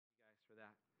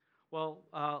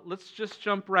Let's just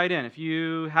jump right in. If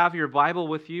you have your Bible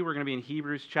with you, we're going to be in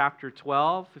Hebrews chapter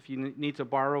 12. If you need to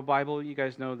borrow a Bible, you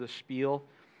guys know the spiel.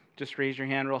 Just raise your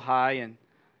hand real high, and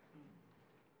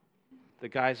the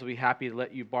guys will be happy to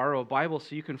let you borrow a Bible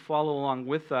so you can follow along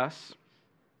with us.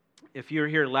 If you were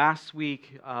here last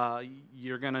week,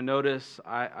 you're going to notice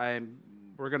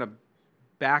we're going to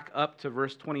back up to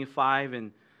verse 25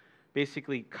 and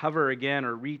basically cover again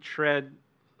or retread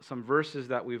some verses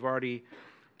that we've already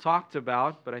talked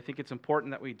about, but I think it's important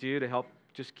that we do to help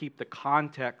just keep the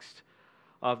context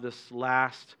of this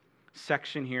last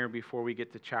section here before we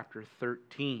get to chapter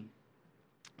 13.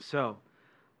 So,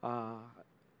 I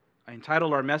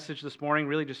entitled our message this morning,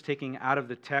 really just taking out of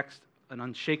the text, an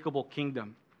unshakable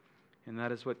kingdom. And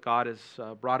that is what God has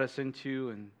brought us into,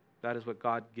 and that is what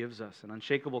God gives us, an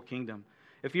unshakable kingdom.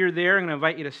 If you're there, I'm going to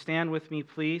invite you to stand with me,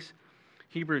 please.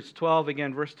 Hebrews 12,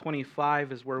 again, verse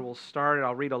 25 is where we'll start.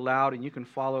 I'll read aloud, and you can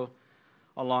follow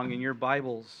along in your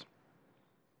Bibles.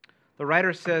 The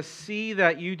writer says, "See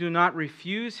that you do not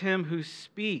refuse him who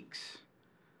speaks.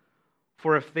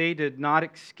 For if they did not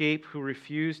escape who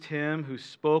refused him who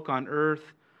spoke on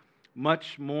earth,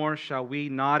 much more shall we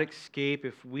not escape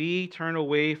if we turn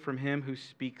away from him who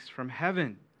speaks from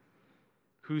heaven,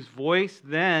 whose voice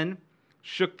then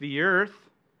shook the earth.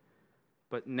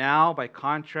 But now, by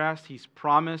contrast, he's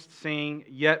promised, saying,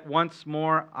 'Yet once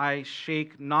more I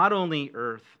shake not only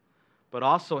earth, but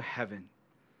also heaven.'"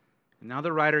 And now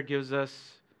the writer gives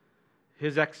us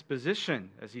his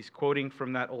exposition as he's quoting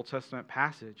from that Old Testament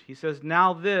passage. He says,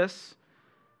 "Now this,"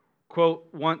 quote,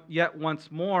 "yet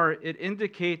once more," it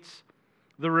indicates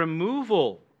the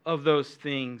removal of those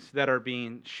things that are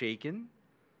being shaken.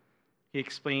 He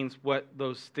explains what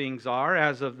those things are,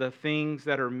 as of the things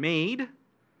that are made.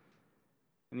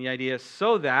 And the idea is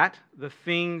so that the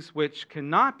things which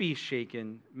cannot be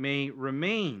shaken may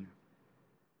remain.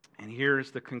 And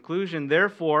here's the conclusion.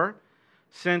 "Therefore,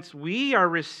 since we are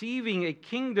receiving a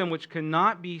kingdom which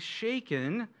cannot be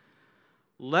shaken,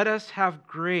 let us have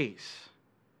grace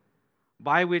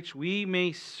by which we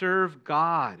may serve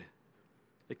God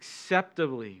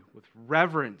acceptably with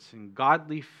reverence and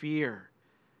godly fear."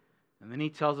 And then he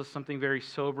tells us something very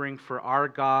sobering, "For our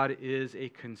God is a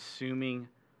consuming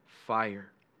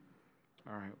fire."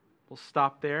 All right, we'll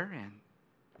stop there and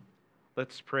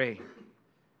let's pray.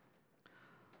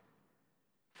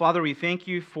 Father, we thank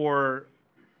you for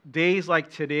days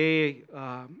like today,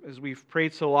 as we've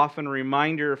prayed so often, a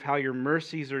reminder of how your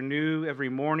mercies are new every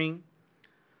morning,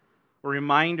 a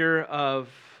reminder of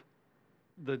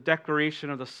the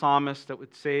declaration of the psalmist that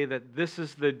would say that this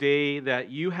is the day that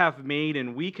you have made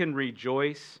and we can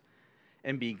rejoice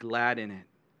and be glad in it.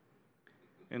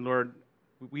 And Lord,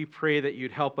 we pray that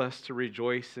you'd help us to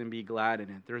rejoice and be glad in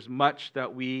it. There's much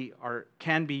that we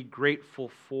can be grateful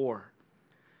for.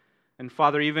 And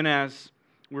Father, even as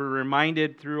we're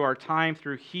reminded through our time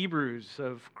through Hebrews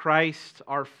of Christ,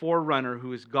 our forerunner,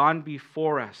 who has gone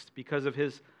before us because of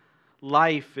his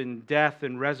life and death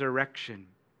and resurrection,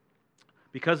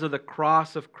 because of the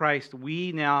cross of Christ,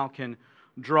 we now can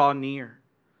draw near.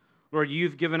 Lord,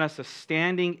 you've given us a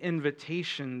standing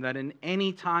invitation that in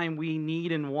any time we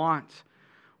need and want,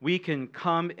 we can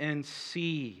come and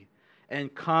see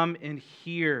and come and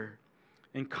hear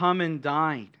and come and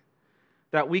dine.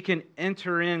 That we can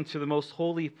enter into the most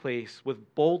holy place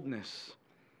with boldness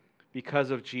because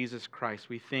of Jesus Christ.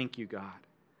 We thank you, God.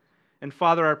 And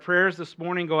Father, our prayers this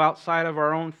morning go outside of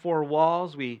our own four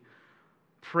walls. We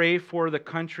pray for the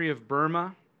country of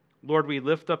Burma. Lord, we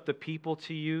lift up the people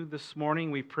to you this morning.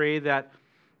 We pray that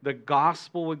the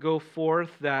gospel would go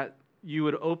forth, that you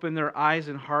would open their eyes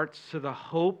and hearts to the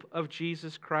hope of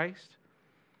Jesus Christ.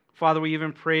 Father, we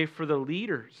even pray for the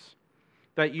leaders,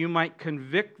 that you might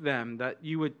convict them, that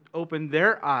you would open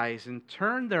their eyes and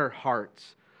turn their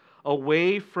hearts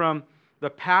away from the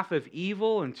path of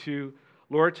evil and to,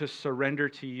 Lord, to surrender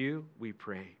to you, we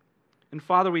pray. And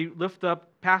Father, we lift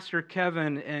up Pastor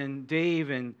Kevin and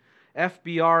Dave and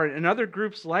FBR and other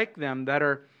groups like them that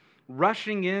are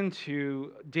rushing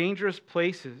into dangerous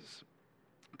places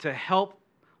to help,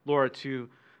 Lord, to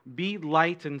be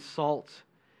light and salt.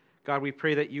 God, we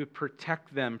pray that you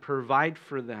protect them, provide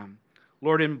for them.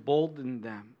 Lord, embolden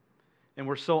them. And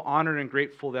we're so honored and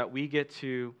grateful that we get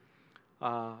to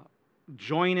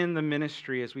join in the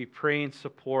ministry as we pray and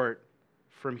support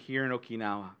from here in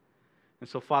Okinawa. And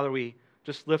so, Father, we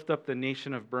just lift up the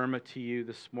nation of Burma to you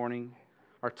this morning.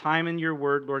 Our time in your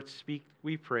word, Lord, speak,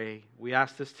 we pray. We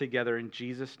ask this together in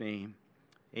Jesus' name.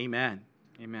 Amen.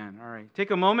 Amen. All right. Take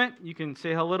a moment. You can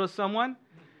say hello to someone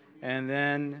and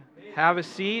then have a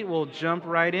seat. We'll jump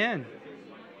right in.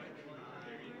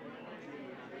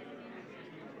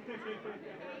 Some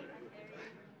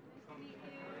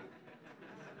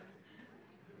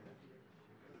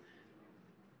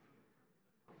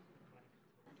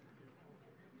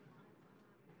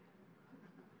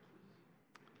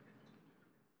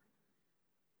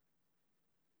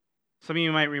of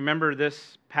you might remember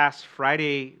this past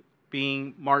Friday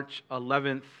being March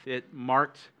 11th. It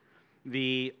marked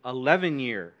the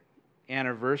 11-year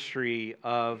anniversary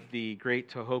of the Great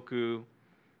Tohoku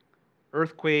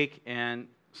earthquake and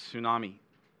tsunami.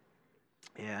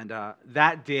 And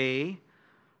that day,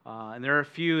 and there are a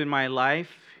few in my life,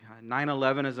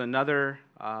 9/11 is another,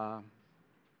 the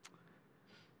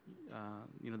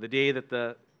day that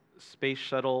the space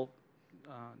shuttle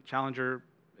Challenger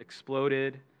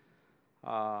exploded,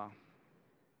 the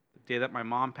day that my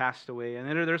mom passed away. And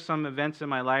then there's some events in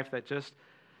my life that just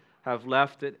have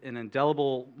left an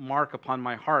indelible mark upon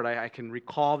my heart. I can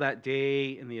recall that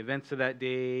day and the events of that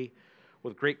day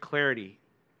with great clarity.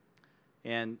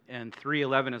 And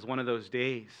 3/11 is one of those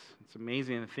days. It's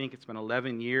amazing to think it's been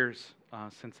 11 years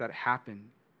since that happened.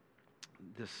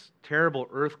 This terrible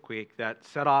earthquake that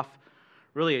set off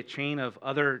really a chain of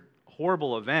other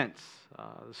horrible events.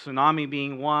 The tsunami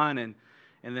being one, and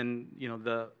then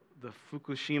the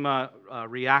Fukushima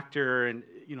reactor, and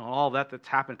all that's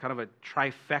happened. Kind of a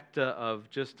trifecta of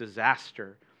just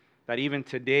disaster. That even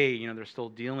today, they're still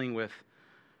dealing with.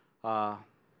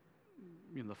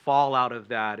 The fallout of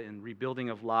that and rebuilding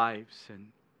of lives.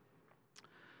 And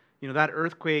that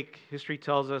earthquake, history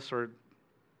tells us, or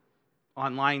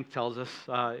online tells us,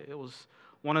 it was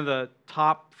one of the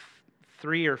top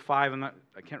 3 or 5,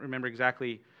 I can't remember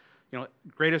exactly,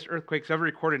 greatest earthquakes ever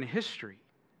recorded in history.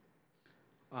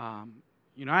 And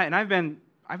I've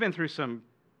been through some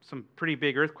pretty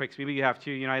big earthquakes. Maybe you have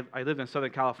too. I lived in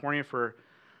Southern California for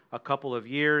a couple of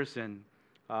years, and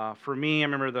for me, I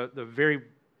remember the very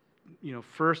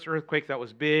first earthquake that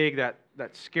was big, that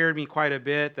scared me quite a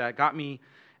bit, that got me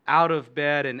out of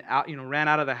bed and ran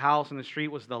out of the house in the street,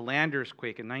 was the Landers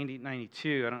quake in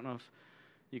 1992. I don't know if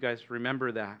you guys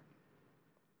remember that.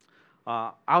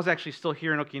 I was actually still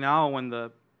here in Okinawa when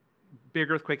the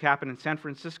big earthquake happened in San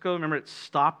Francisco. Remember, it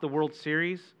stopped the World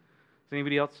Series. Is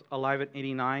anybody else alive at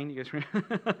 89? You guys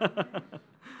remember?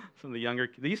 Some of the younger,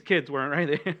 these kids weren't,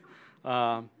 right?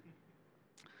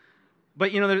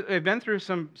 But they've been through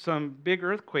some big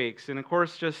earthquakes, and of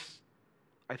course,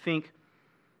 I think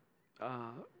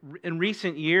in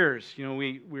recent years,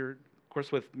 we're of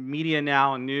course with media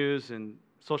now and news and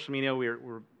social media,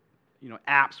 we're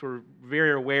apps. We're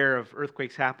very aware of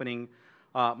earthquakes happening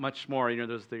much more.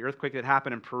 There's the earthquake that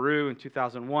happened in Peru in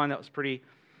 2001 that was pretty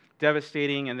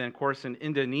devastating, and then of course in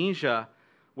Indonesia,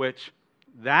 which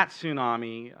that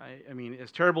tsunami, I mean,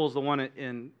 as terrible as the one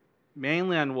in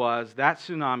mainland was, that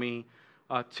tsunami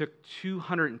took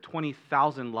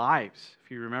 220,000 lives.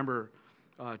 If you remember,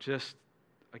 just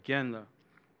again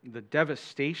the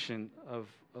devastation of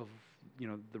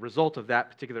the result of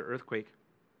that particular earthquake.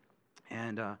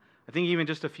 And I think even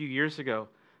just a few years ago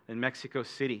in Mexico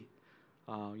City,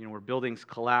 where buildings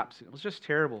collapsed, it was just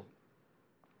terrible.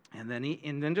 And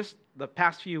then just the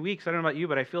past few weeks, I don't know about you,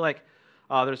 but I feel like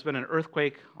there's been an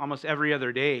earthquake almost every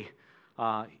other day,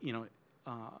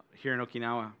 here in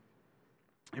Okinawa.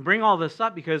 I bring all this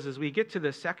up because as we get to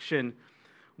this section,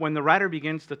 when the writer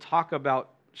begins to talk about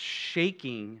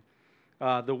shaking,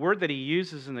 the word that he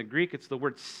uses in the Greek, it's the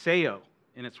word seo,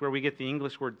 and it's where we get the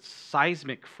English word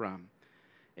seismic from.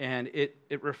 And it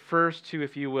refers to,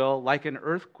 if you will, like an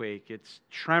earthquake. It's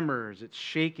tremors, it's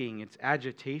shaking, it's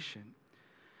agitation.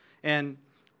 And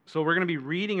so we're going to be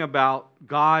reading about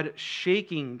God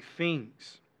shaking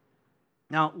things.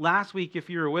 Now, last week, if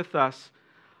you were with us,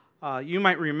 you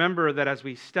might remember that as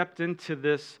we stepped into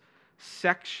this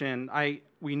section,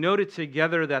 we noted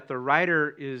together that the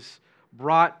writer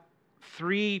brought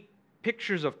 3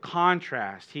 pictures of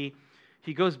contrast. He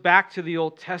goes back to the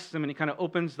Old Testament. He kind of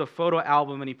opens the photo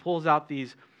album and he pulls out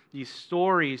these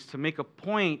stories to make a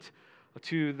point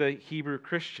to the Hebrew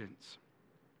Christians.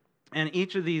 And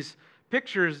each of these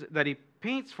pictures that he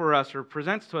paints for us or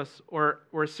presents to us were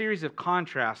a series of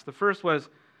contrasts. The first was,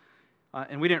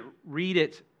 and we didn't read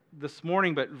it this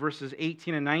morning, but verses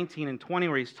 18 and 19 and 20,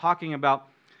 where he's talking about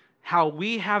how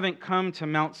we haven't come to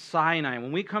Mount Sinai.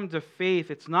 When we come to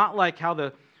faith, it's not like how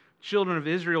the children of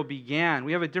Israel began.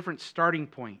 We have a different starting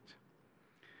point.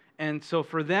 And so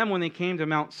for them, when they came to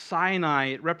Mount Sinai,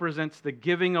 it represents the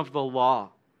giving of the law.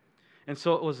 And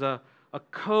so it was a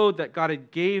code that God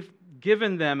had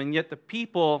given them, and yet the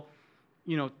people,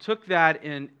 took that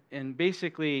and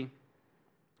basically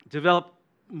developed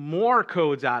more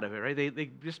codes out of it, right? They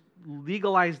just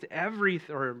legalized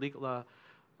everything, or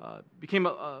became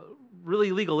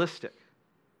really legalistic.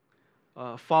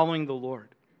 following the Lord.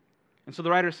 And so the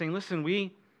writer is saying, listen,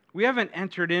 we haven't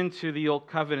entered into the old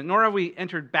covenant, nor have we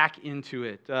entered back into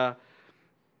it.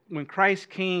 When Christ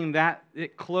came, that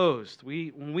it closed.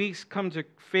 When we come to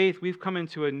faith, we've come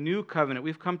into a new covenant.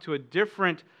 We've come to a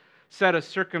different set of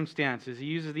circumstances. He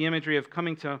uses the imagery of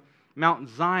coming to Mount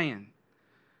Zion.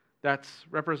 That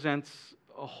represents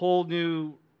a whole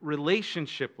new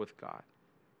relationship with God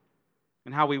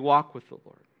and how we walk with the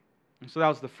Lord. And so that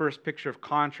was the first picture of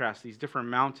contrast, these different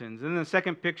mountains. And then the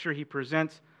second picture he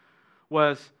presents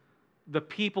was the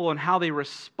people and how they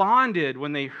responded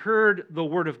when they heard the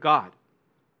word of God.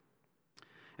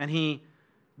 And he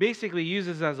basically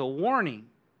uses as a warning.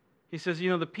 He says,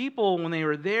 the people, when they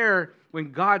were there,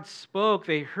 when God spoke,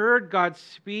 they heard God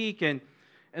speak, and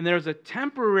there's a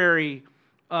temporary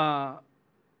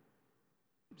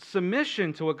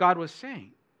submission to what God was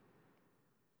saying.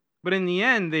 But in the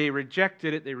end, they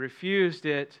rejected it, they refused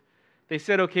it. They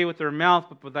said okay with their mouth,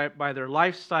 but by their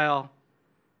lifestyle,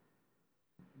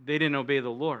 they didn't obey the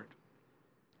Lord.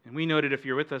 And we noted, if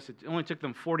you're with us, it only took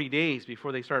them 40 days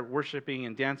before they started worshiping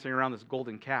and dancing around this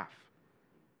golden calf.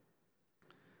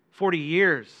 40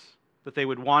 years that they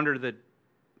would wander the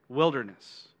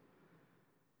wilderness.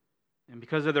 And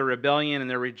because of their rebellion and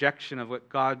their rejection of what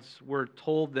God's word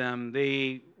told them,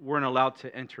 they weren't allowed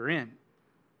to enter in.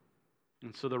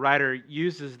 And so the writer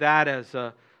uses that as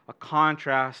a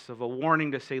contrast of a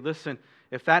warning to say, listen,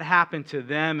 if that happened to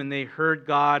them and they heard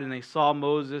God and they saw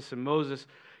Moses and Moses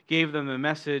gave them the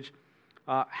message,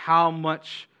 how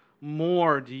much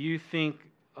more do you think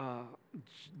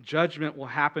judgment will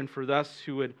happen for us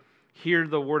who would hear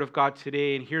the word of God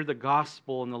today and hear the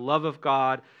gospel and the love of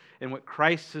God and what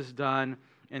Christ has done,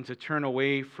 and to turn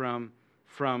away from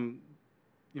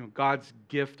God's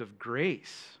gift of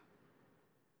grace?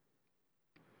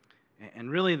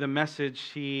 And really the message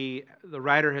the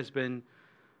writer has been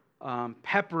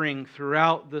peppering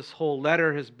throughout this whole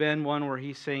letter has been one where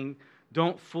he's saying,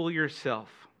 don't fool yourself.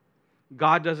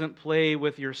 God doesn't play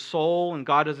with your soul, and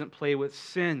God doesn't play with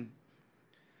sin.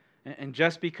 And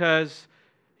just because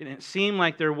it seemed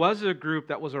like there was a group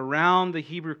that was around the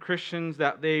Hebrew Christians,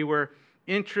 that they were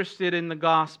interested in the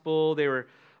gospel, they were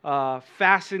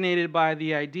fascinated by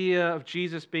the idea of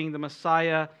Jesus being the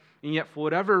Messiah, and yet for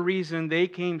whatever reason, they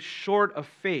came short of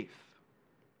faith.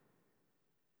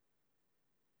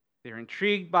 They were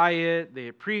intrigued by it, they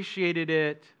appreciated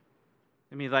it.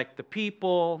 I mean, like the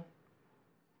people,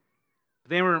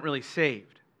 they weren't really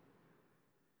saved.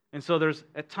 And so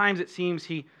at times it seems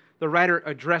the writer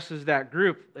addresses that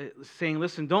group saying,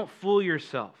 listen, don't fool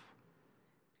yourself.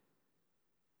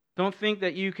 Don't think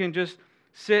that you can just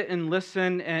sit and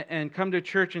listen and come to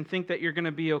church and think that you're going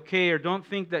to be okay, or don't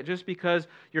think that just because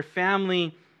your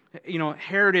family,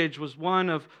 heritage was one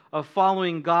of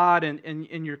following God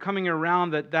and you're coming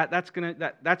around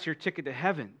that's your ticket to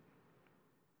heaven.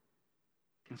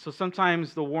 And so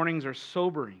sometimes the warnings are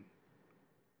sobering.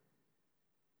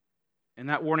 And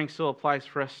that warning still applies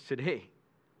for us today.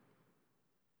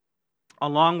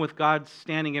 Along with God's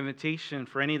standing invitation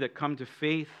for any that come to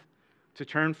faith, to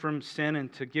turn from sin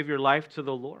and to give your life to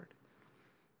the Lord.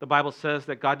 The Bible says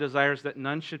that God desires that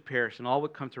none should perish and all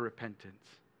would come to repentance.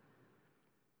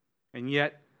 And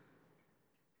yet,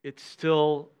 it's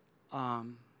still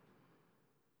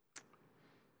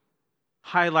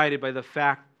highlighted by the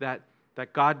fact that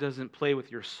God doesn't play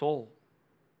with your soul.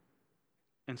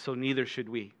 And so neither should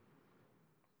we.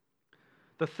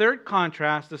 The third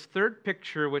contrast, this third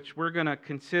picture, which we're going to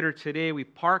consider today, we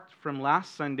parked from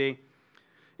last Sunday,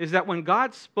 is that when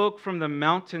God spoke from the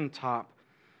mountaintop,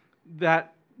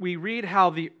 that we read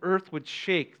how the earth would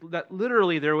shake, that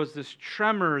literally there was this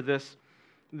tremor,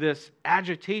 this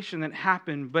agitation that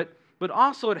happened, but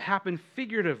also it happened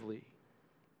figuratively,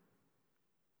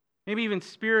 maybe even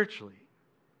spiritually,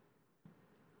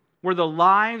 where the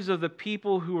lives of the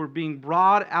people who were being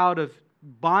brought out of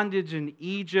bondage in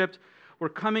Egypt were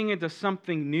coming into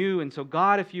something new. And so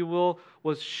God, if you will,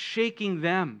 was shaking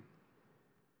them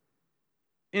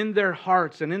in their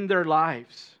hearts and in their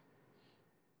lives.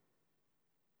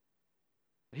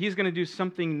 He's going to do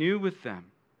something new with them.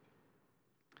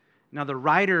 Now the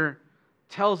writer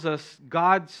tells us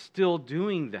God's still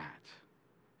doing that.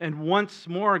 And once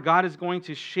more, God is going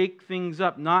to shake things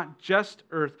up, not just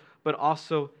earth, but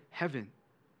also heaven.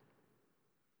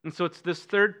 And so it's this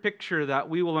third picture that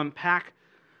we will unpack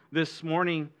this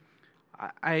morning.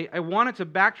 I wanted to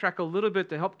backtrack a little bit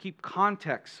to help keep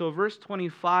context. So verse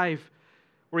 25,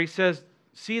 where he says,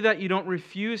 see that you don't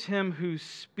refuse him who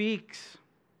speaks.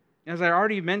 As I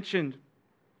already mentioned,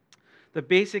 the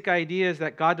basic idea is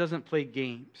that God doesn't play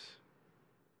games.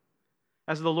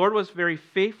 As the Lord was very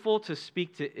faithful to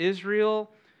speak to Israel,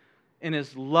 in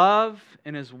His love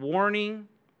and His warning,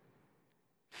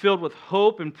 filled with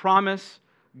hope and promise,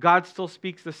 God still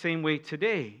speaks the same way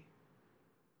today.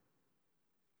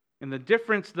 And the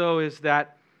difference, though, is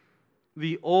that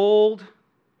the old,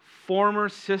 former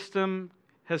system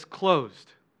has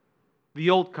closed, the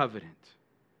old covenant.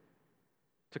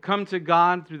 To come to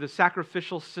God through the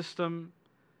sacrificial system,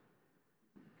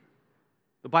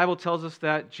 the Bible tells us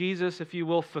that Jesus, if you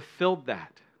will, fulfilled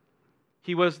that.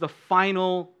 He was the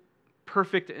final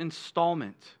perfect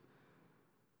installment.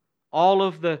 All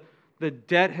of the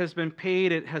debt has been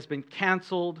paid, it has been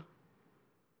canceled.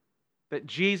 That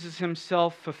Jesus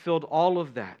Himself fulfilled all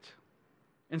of that.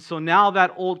 And so now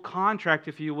that old contract,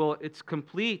 if you will, it's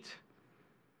complete.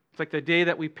 It's like the day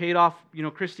that we paid off,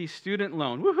 Christy's student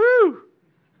loan. Woohoo!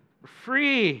 We're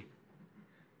free.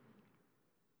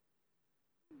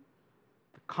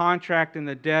 The contract and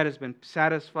the debt has been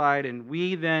satisfied, and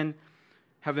we then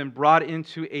have been brought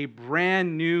into a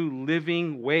brand new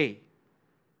living way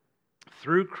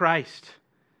through Christ.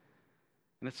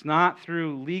 And it's not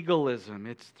through legalism.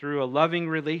 It's through a loving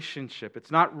relationship.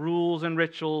 It's not rules and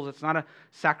rituals. It's not a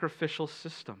sacrificial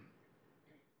system.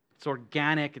 It's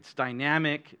organic. It's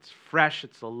dynamic. It's fresh.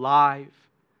 It's alive.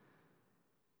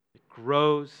 It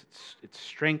grows. It's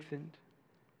strengthened.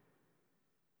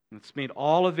 And it's made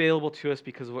all available to us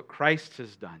because of what Christ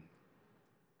has done.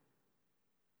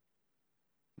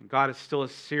 And God is still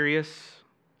as serious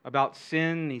about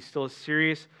sin. He's still as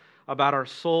serious about our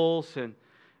souls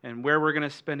and where we're going to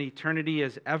spend eternity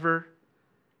as ever.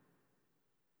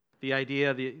 The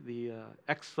idea, the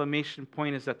exclamation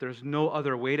point is that there's no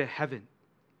other way to heaven.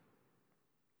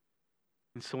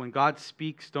 And so when God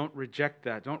speaks, don't reject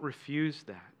that. Don't refuse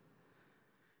that.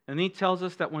 And He tells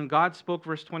us that when God spoke,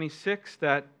 verse 26,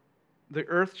 that the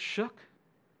earth shook.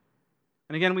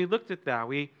 And again, we looked at that.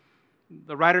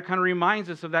 The writer kind of reminds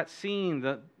us of that scene,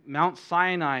 the Mount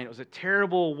Sinai. It was a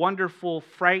terrible, wonderful,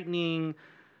 frightening,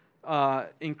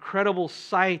 incredible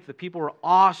sight. The people were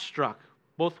awestruck,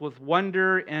 both with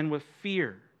wonder and with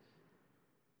fear.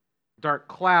 Dark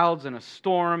clouds and a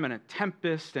storm and a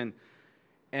tempest and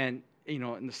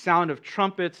the sound of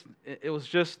trumpets. It was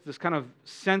just this kind of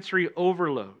sensory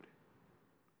overload.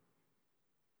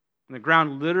 And the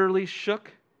ground literally shook.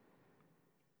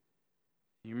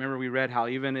 You remember we read how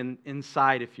even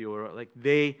inside, if you were, like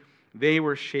they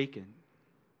were shaken.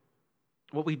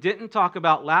 What we didn't talk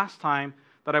about last time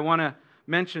that I want to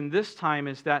mention this time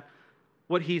is that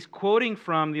what he's quoting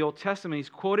from the Old Testament, he's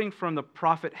quoting from the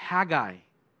prophet Haggai.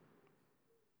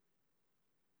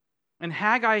 And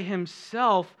Haggai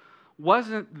himself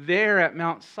wasn't there at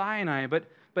Mount Sinai,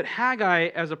 but Haggai,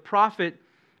 as a prophet,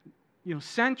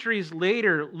 centuries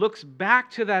later, looks back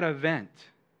to that event.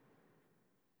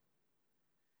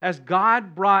 As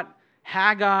God brought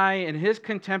Haggai and his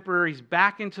contemporaries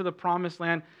back into the promised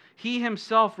land, he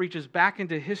himself reaches back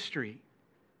into history.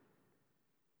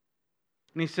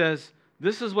 And he says,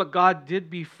 this is what God did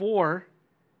before,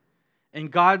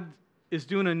 and God is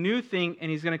doing a new thing,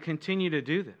 and He's going to continue to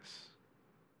do this.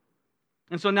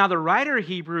 And so now the writer of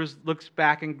Hebrews looks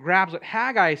back and grabs what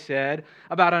Haggai said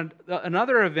about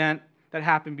another event that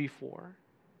happened before.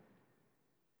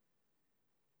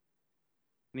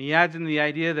 And he adds in the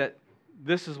idea that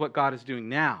this is what God is doing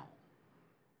now.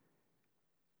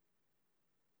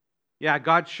 Yeah,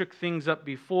 God shook things up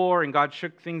before, and God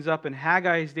shook things up in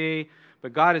Haggai's day,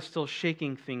 but God is still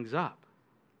shaking things up.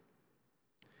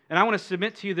 And I want to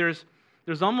submit to you,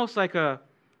 there's almost like a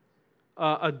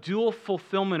dual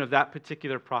fulfillment of that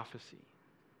particular prophecy.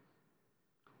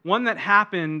 One that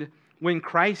happened when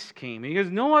Christ came. Because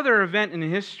no other event in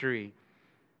history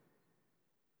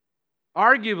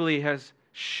arguably has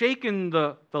shaken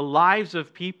the lives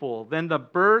of people than the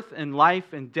birth and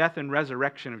life and death and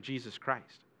resurrection of Jesus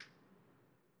Christ.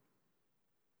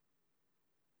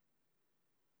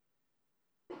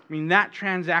 I mean, that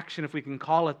transaction, if we can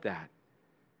call it that,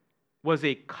 was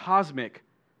a cosmic,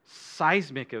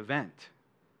 seismic event.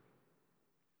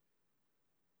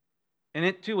 And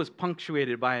it too was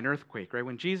punctuated by an earthquake, right?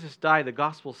 When Jesus died, the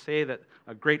Gospels say that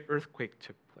a great earthquake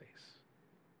took place.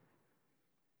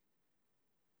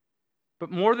 But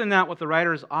more than that, what the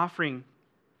writer is offering,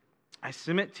 I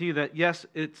submit to you that yes,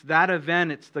 it's that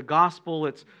event, it's the gospel,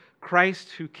 it's Christ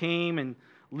who came and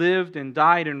lived and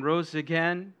died and rose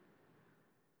again.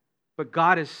 But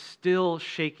God is still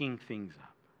shaking things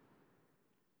up.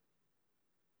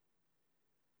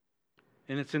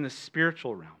 And it's in the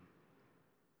spiritual realm.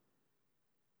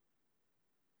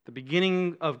 The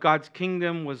beginning of God's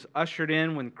kingdom was ushered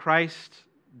in when Christ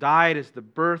died, as the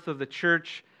birth of the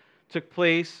church took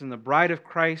place and the bride of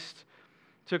Christ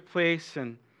took place.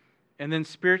 And And then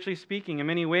spiritually speaking, in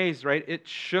many ways, right, it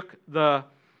shook the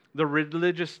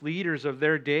religious leaders of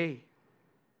their day.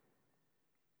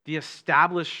 The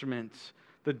establishment,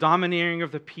 the domineering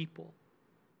of the people.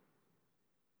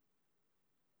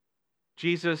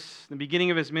 Jesus, in the beginning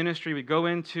of his ministry, would go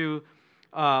into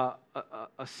a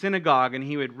synagogue and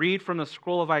he would read from the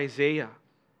scroll of Isaiah.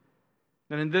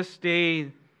 And in this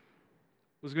day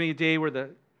was going to be a day where the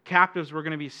captives were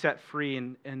going to be set free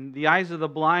and the eyes of the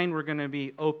blind were going to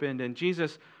be opened. And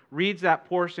Jesus reads that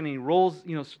portion and he rolls,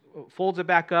 folds it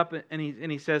back up and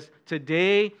he says,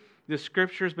 "Today the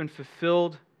scripture has been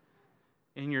fulfilled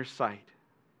in your sight."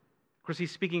 Of course,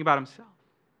 he's speaking about himself.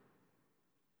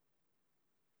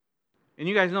 And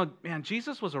you guys know, man,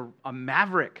 Jesus was a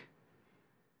maverick.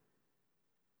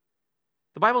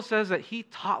 The Bible says that he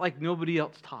taught like nobody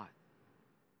else taught.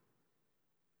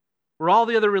 Where all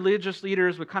the other religious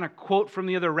leaders would kind of quote from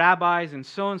the other rabbis, and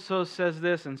so says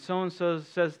this, and so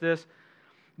says this.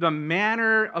 The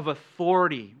manner of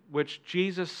authority which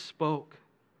Jesus spoke.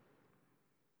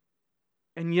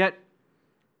 And yet,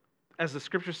 as the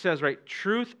scripture says, right,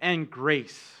 truth and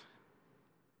grace.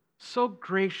 So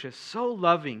gracious, so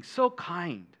loving, so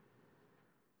kind.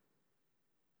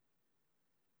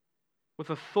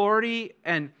 With authority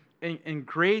and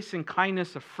grace and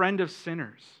kindness, a friend of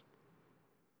sinners.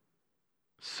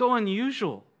 So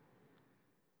unusual.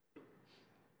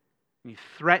 He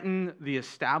threatened the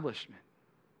establishment.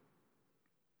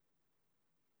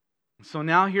 So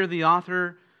now here the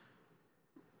author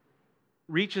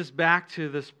reaches back to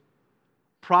this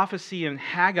prophecy in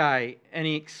Haggai and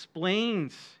he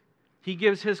explains, he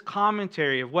gives his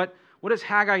commentary of what is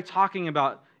Haggai talking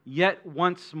about. Yet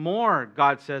once more,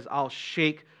 God says, I'll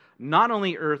shake not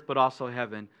only earth but also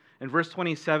heaven. In verse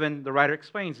 27, the writer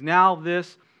explains, now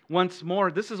this once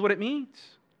more, this is what it means.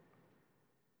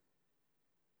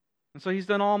 And so he's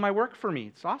done all my work for me.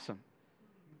 It's awesome.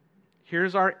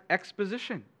 Here's our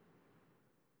exposition.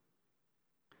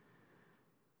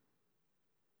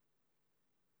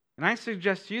 And I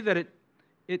suggest to you that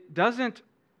it doesn't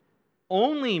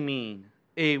only mean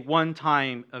a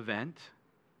one-time event.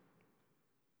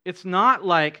 It's not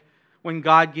like when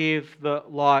God gave the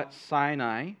law at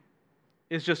Sinai,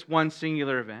 it's just one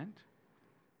singular event.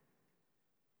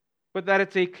 But that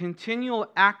it's a continual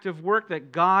act of work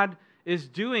that God is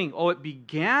doing. Oh, it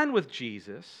began with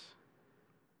Jesus,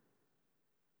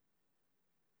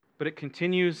 but it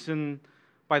continues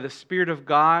by the Spirit of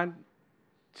God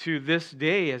to this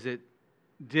day as it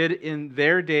did in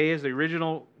their day, as the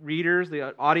original readers,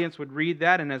 the audience would read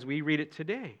that, and as we read it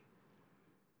today.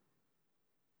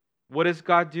 What is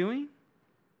God doing?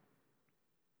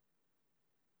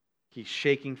 He's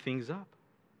shaking things up.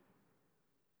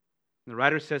 The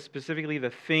writer says specifically the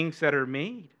things that are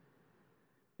made.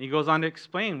 He goes on to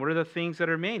explain, what are the things that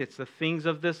are made? It's the things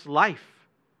of this life.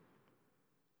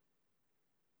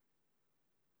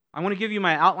 I want to give you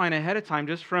my outline ahead of time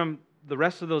just from the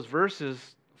rest of those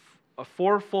verses, a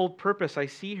fourfold purpose I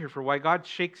see here for why God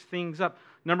shakes things up.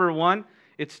 Number one,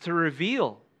 it's to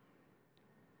reveal.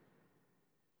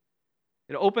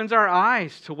 It opens our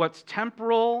eyes to what's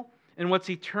temporal and what's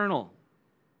eternal.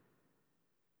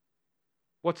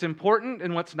 What's important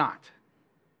and what's not.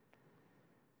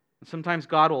 And sometimes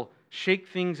God will shake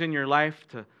things in your life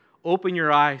to open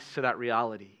your eyes to that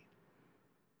reality.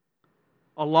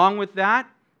 Along with that,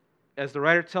 as the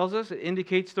writer tells us, it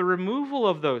indicates the removal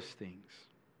of those things.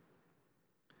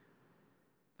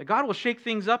 That God will shake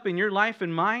things up in your life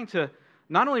and mine to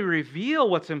not only reveal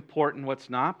what's important, what's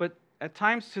not, but at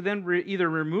times to then either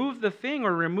remove the thing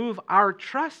or remove our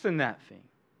trust in that thing.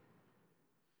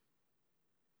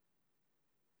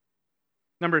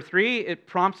 Number three, it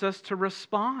prompts us to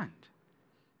respond.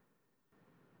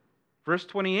 Verse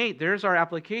 28, there's our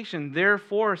application.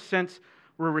 Therefore, since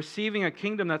we're receiving a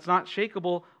kingdom that's not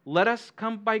shakable, let us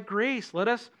come by grace. Let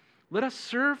us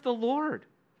serve the Lord.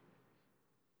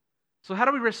 So how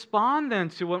do we respond then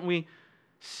to when we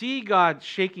see God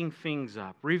shaking things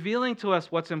up, revealing to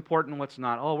us what's important and what's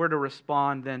not? Oh, we're to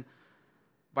respond then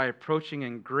by approaching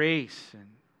in grace and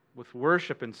with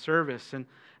worship and service.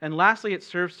 And lastly, it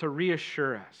serves to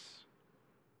reassure us.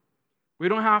 We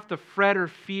don't have to fret or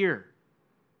fear.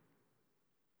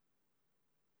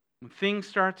 When things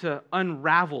start to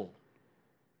unravel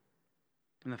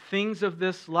and the things of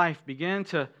this life begin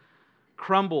to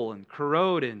crumble and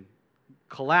corrode and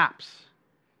collapse,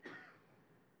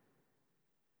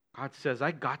 God says,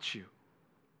 I got you.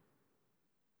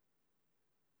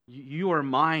 You are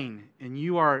mine, and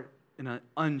you are in an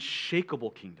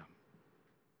unshakable kingdom.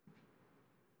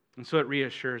 And so it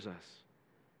reassures us.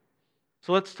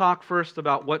 So let's talk first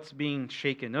about what's being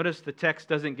shaken. Notice the text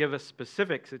doesn't give us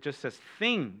specifics. It just says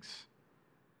things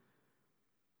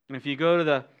And if you go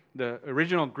to the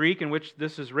original Greek in which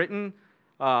this is written,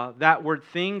 that word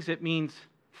things, it means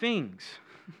things.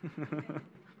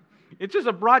 It's just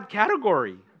a broad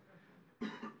category.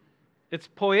 It's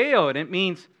poieo, and it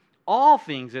means all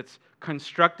things. It's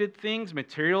constructed things,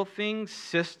 material things,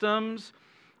 systems,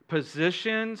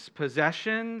 positions,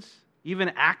 possessions,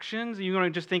 even actions. You're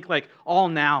going to just think like all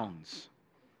nouns.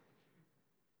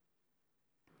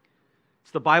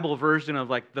 It's the Bible version of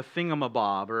like the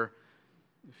thingamabob, or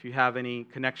if you have any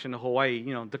connection to Hawaii,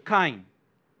 the kind.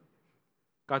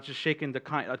 God's just shaking the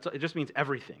kind. It just means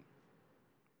everything.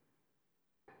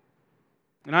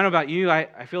 And I don't know about you,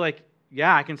 I feel like,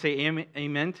 yeah, I can say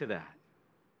amen to that.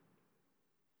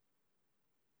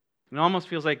 It almost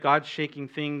feels like God's shaking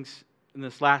things in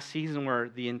this last season where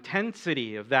the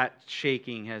intensity of that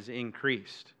shaking has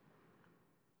increased.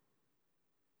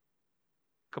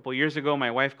 A couple of years ago,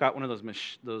 my wife got one of those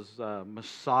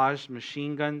massage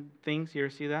machine gun things. You ever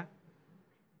see that?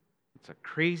 It's a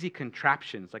crazy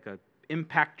contraption. It's like an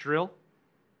impact drill.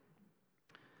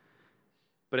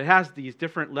 But it has these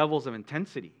different levels of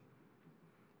intensity.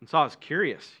 And so I was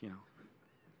curious, I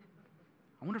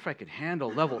wonder if I could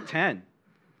handle level 10.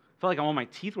 I felt like all my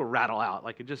teeth will rattle out.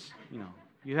 Like it just,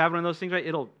 you have one of those things, right?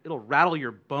 It'll rattle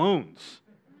your bones.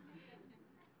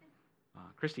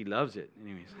 Christy loves it.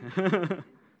 Anyways.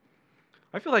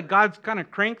 I feel like God's kind of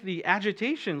cranked the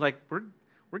agitation. Like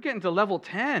we're getting to level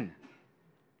 10.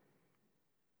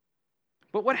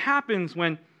 But what happens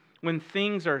when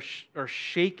things are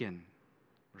shaken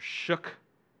or shook?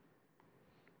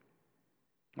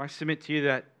 I submit to you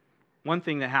that one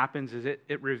thing that happens is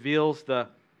it reveals the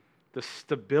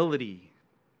stability,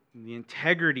 the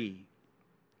integrity,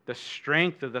 the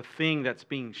strength of the thing that's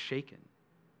being shaken.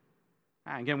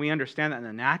 Again, we understand that in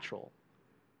the natural.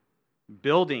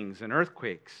 Buildings and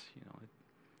earthquakes.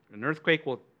 An earthquake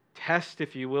will test,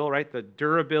 if you will, right, the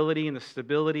durability and the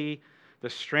stability, the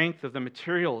strength of the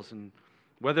materials and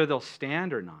whether they'll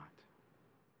stand or not.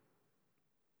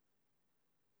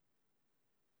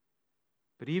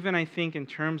 But even I think in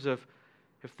terms of,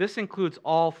 if this includes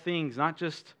all things, not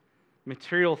just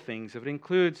material things, if it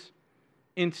includes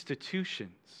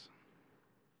institutions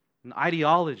and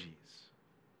ideologies,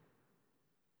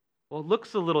 well, it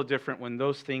looks a little different when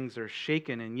those things are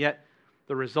shaken, and yet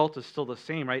the result is still the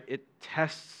same, right? It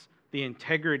tests the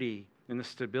integrity and the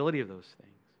stability of those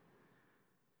things.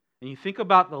 And you think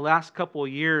about the last couple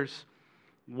of years,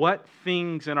 what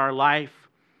things in our life,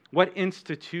 what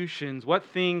institutions, what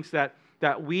things that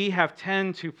we have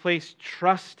tend to place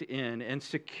trust in and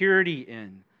security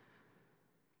in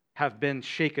have been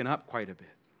shaken up quite a bit.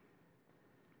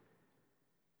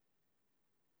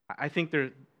 I think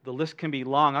the list can be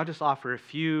long. I'll just offer a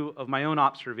few of my own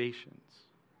observations.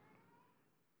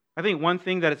 I think one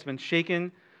thing that it's been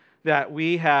shaken that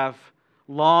we have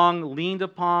long leaned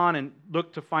upon and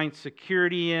looked to find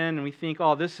security in, and we think,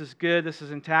 oh, this is good, this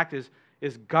is intact,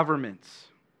 is governments.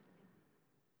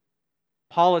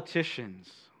 Politicians,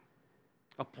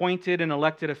 appointed and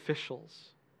elected officials.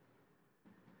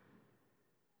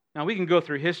 Now, we can go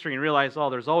through history and realize,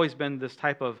 there's always been this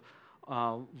type of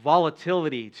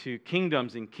volatility to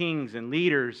kingdoms and kings and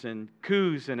leaders and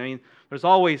coups, and there's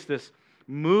always this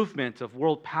movement of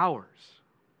world powers.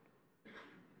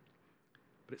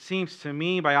 But it seems to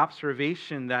me, by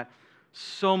observation, that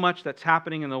so much that's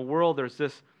happening in the world, there's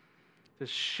this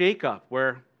shakeup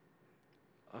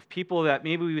of people that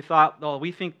maybe we thought,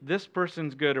 we think this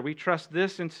person's good, or we trust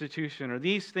this institution, or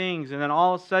these things, and then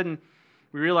all of a sudden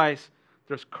we realize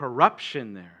there's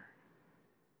corruption there.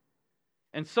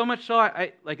 And so much so,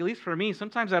 at least for me,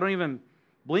 sometimes I don't even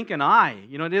blink an eye.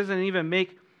 It doesn't even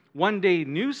make one-day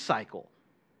news cycle.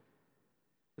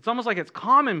 It's almost like it's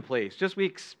commonplace. Just we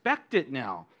expect it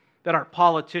now that our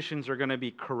politicians are going to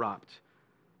be corrupt.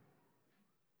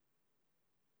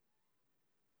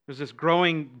 There's this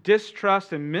growing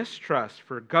distrust and mistrust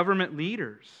for government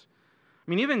leaders.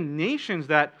 Even nations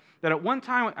that at one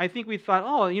time I think we thought,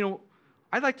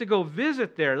 I'd like to go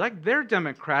visit there. Like they're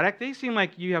democratic. They seem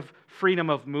like you have freedom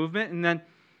of movement. And then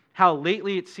how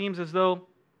lately it seems as though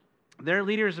their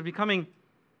leaders are becoming,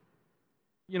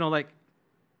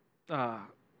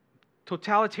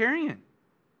 totalitarian.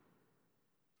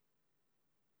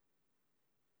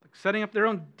 Like setting up their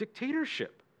own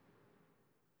dictatorship.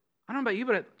 I don't know about you,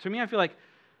 but to me, I feel like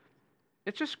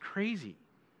it's just crazy.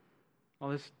 All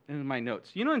this in my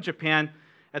notes. In Japan,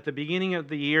 at the beginning of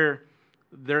the year,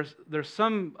 there's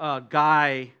some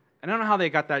guy, I don't know how they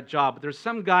got that job, but there's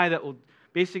some guy that will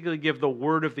basically give the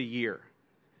word of the year.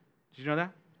 Did you know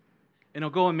that? And he'll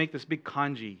go and make this big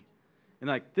kanji.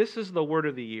 And this is the word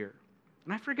of the year.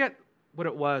 And I forget what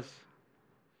it was.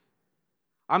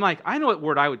 I'm like, I know what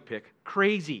word I would pick.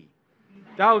 Crazy.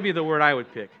 That would be the word I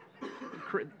would pick.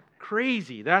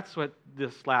 Crazy. That's what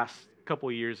this last couple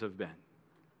of years have been.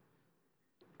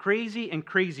 Crazy and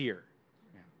crazier.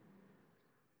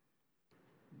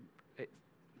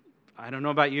 I don't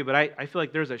know about you, but I feel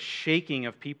like there's a shaking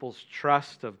of people's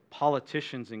trust of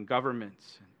politicians and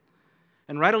governments.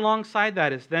 And right alongside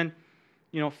that is then,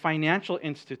 financial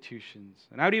institutions.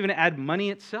 And I would even add money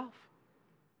itself.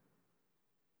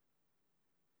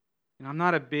 I'm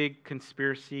not a big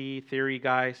conspiracy theory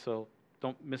guy, so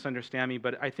don't misunderstand me,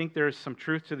 but I think there's some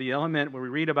truth to the element where we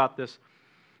read about this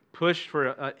push for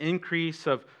an increase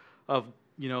of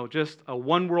just a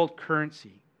one world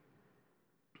currency.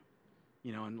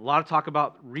 And a lot of talk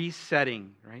about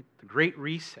resetting, right? The Great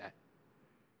Reset.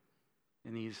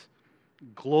 And these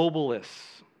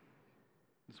globalists,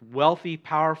 these wealthy,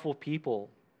 powerful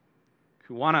people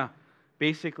who want to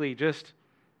basically just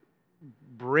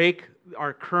break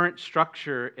our current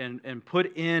structure and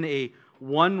put in a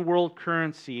one world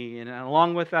currency, and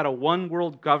along with that, a one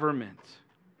world government.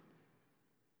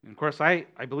 And of course, I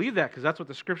believe that because that's what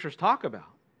the scriptures talk about.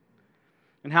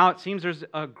 And how it seems there's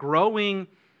a growing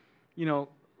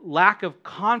lack of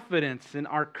confidence in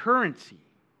our currency.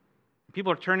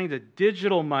 People are turning to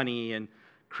digital money and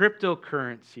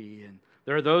cryptocurrency, and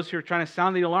there are those who are trying to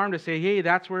sound the alarm to say, hey,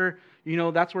 that's where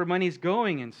money's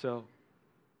going. And so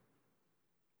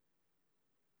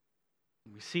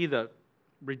we see the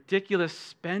ridiculous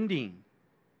spending.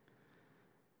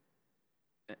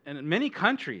 And in many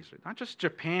countries, not just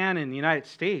Japan and the United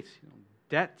States,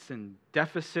 debts and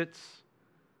deficits.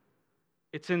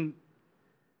 It's in,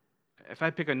 if I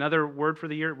pick another word for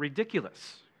the year,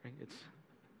 ridiculous. Right?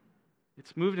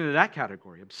 It's moved into that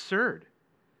category, absurd.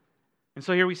 And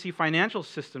so here we see financial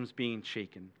systems being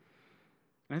shaken.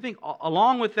 And I think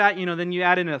along with that, then you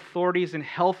add in authorities in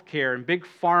healthcare and big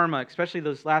pharma, especially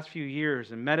those last few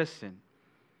years, in medicine.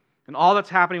 And all that's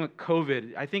happening with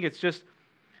COVID, I think it's just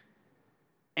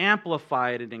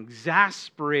amplified and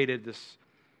exasperated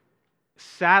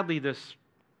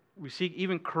we see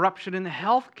even corruption in the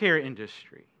healthcare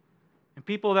industry. And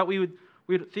people that we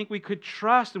would think we could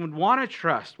trust and would want to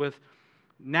trust with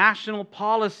national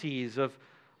policies of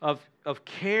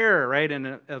care, right,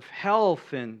 and of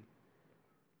health. And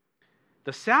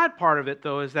the sad part of it,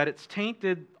 though, is that it's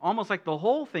tainted almost like the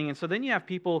whole thing. And so then you have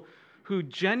people who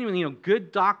genuinely,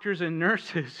 good doctors and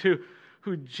nurses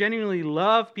who genuinely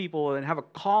love people and have a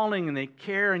calling and they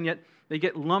care, and yet they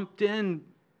get lumped in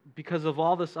because of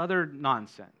all this other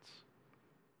nonsense.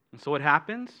 And so what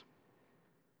happens?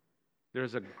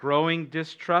 There's a growing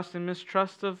distrust and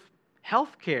mistrust of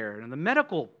healthcare and the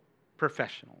medical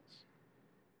professionals.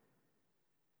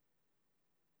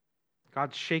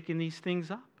 God's shaking these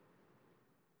things up.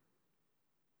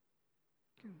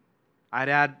 I'd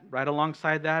add right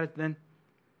alongside that then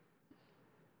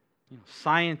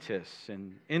scientists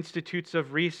and institutes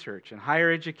of research and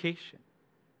higher education.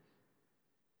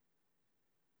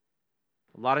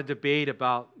 A lot of debate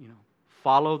about,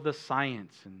 follow the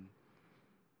science and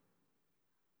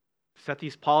set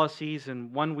these policies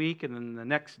in 1 week, and then the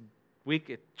next week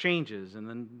it changes, and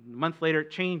then a month later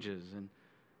it changes. And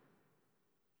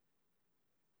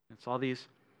it's all these,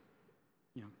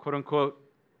 quote unquote,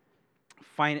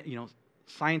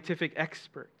 scientific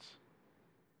experts.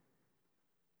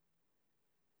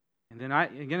 And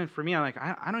then for me, I'm like,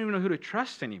 I don't even know who to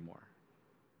trust anymore.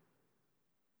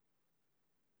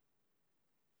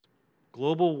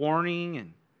 Global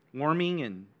warming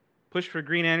and push for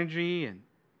green energy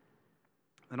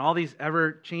and all these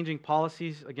ever-changing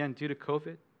policies, again, due to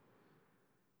COVID.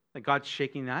 Like God's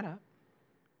shaking that up.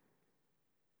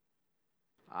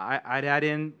 I'd add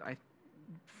in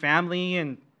family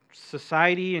and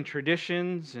society and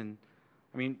traditions. And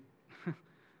I'm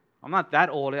not that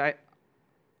old.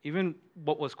 Even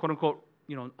what was, quote unquote,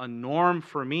 a norm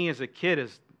for me as a kid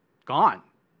is gone.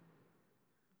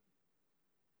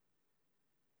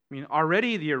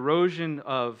 Already the erosion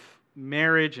of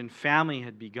marriage and family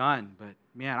had begun, but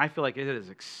man, I feel like it has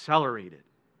accelerated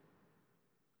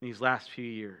in these last few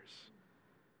years.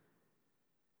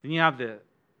 Then you have the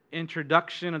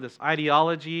introduction of this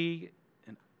ideology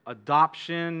and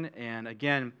adoption, and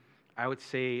again, I would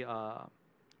say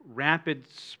rampant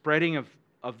spreading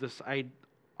of this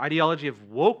ideology of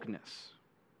wokeness.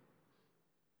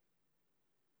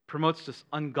 Promotes this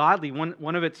ungodly,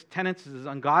 one of its tenets is this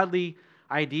ungodly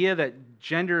idea that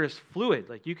gender is fluid,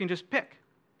 like you can just pick.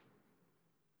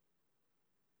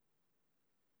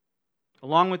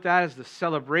 Along with that is the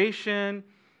celebration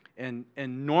and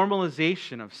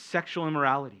normalization of sexual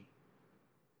immorality.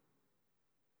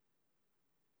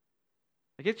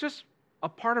 Like it's just a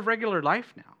part of regular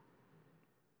life now.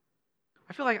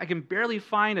 I feel like I can barely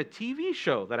find a TV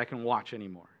show that I can watch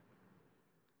anymore.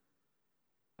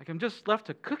 Like I'm just left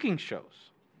to cooking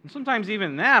shows. And sometimes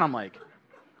even that, I'm like,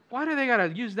 why do they got to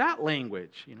use that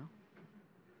language,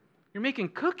 You're making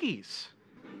cookies.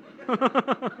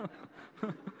 And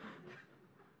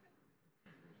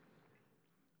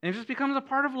it just becomes a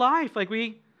part of life.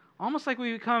 Almost like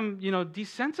we become,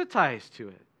 desensitized to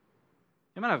it.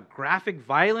 The amount of graphic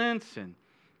violence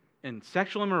and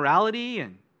sexual immorality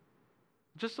and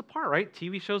just a part, right?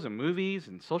 TV shows and movies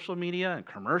and social media and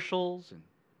commercials.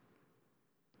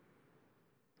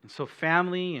 And so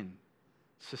family and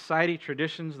society,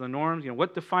 traditions, the norms,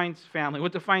 what defines family?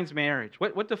 What defines marriage?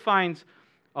 What defines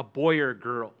a boy or a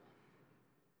girl?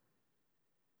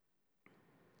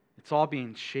 It's all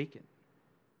being shaken.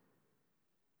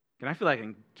 And I feel like I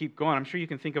can keep going. I'm sure you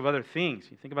can think of other things.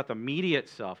 You think about the media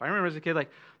itself. I remember as a kid,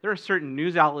 there are certain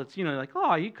news outlets, you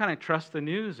kind of trust the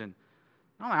news. And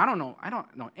I don't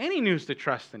know any news to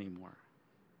trust anymore.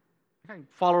 I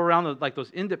follow around those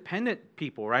independent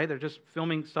people, right? They're just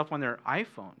filming stuff on their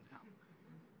iPhone now.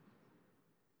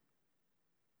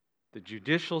 The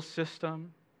judicial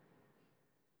system.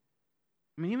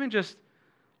 I mean, even just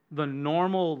the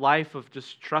normal life of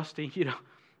just trusting,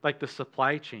 like the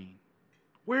supply chain.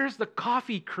 Where's the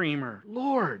coffee creamer?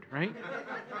 Lord, right?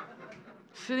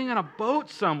 Sitting on a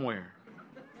boat somewhere.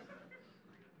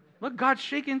 Look, God's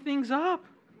shaking things up.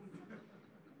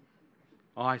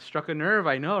 Oh, I struck a nerve.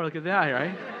 I know. Look at that,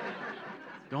 right?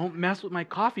 Don't mess with my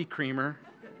coffee creamer.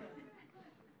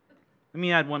 Let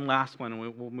me add one last one, and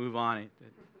we'll move on.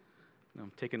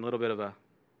 I'm taking a little bit of a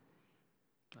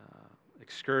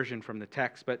excursion from the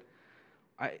text, but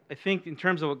I think in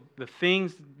terms of the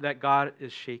things that God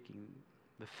is shaking,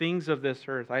 the things of this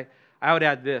earth, I would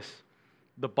add this,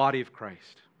 the body of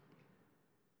Christ.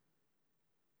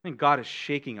 I think God is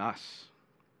shaking us.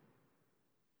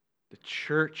 The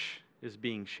church is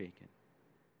being shaken.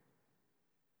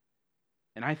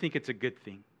 And I think it's a good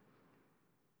thing.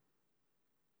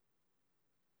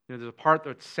 There's a part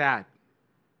that's sad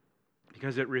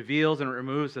because it reveals and it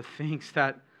removes the things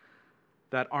that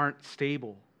aren't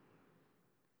stable.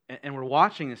 And we're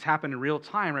watching this happen in real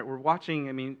time, right? We're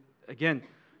watching, again,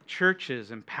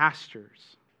 churches and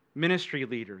pastors, ministry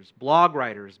leaders, blog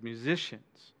writers, musicians,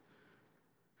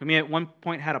 who at one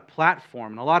point had a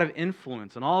platform and a lot of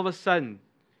influence, and all of a sudden,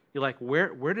 you're like,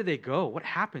 where did they go? What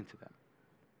happened to them?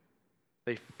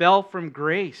 They fell from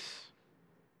grace.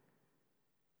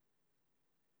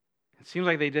 It seems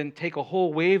like they didn't take a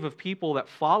whole wave of people that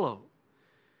follow.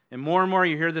 And more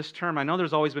you hear this term. I know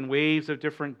there's always been waves of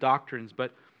different doctrines,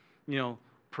 but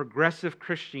progressive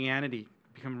Christianity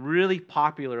become really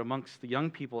popular amongst the young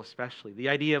people especially. The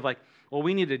idea of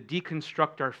we need to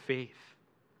deconstruct our faith.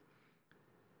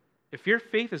 If your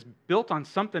faith is built on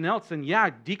something else, then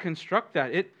deconstruct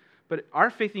that. But our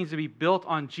faith needs to be built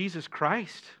on Jesus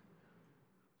Christ.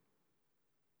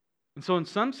 And so in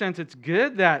some sense, it's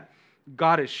good that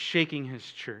God is shaking His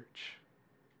church.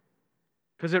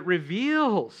 Because it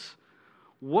reveals,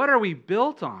 what are we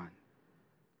built on?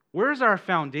 Where's our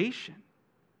foundation?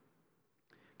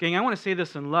 Gang, I want to say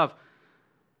this in love.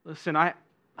 Listen,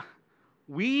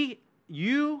 we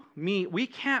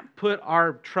can't put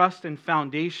our trust and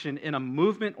foundation in a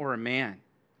movement or a man.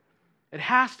 It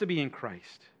has to be in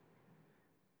Christ.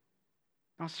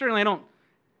 Now, certainly I don't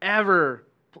have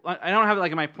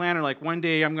it in my planner, one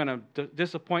day I'm going to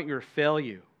disappoint you or fail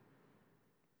you.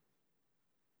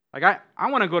 I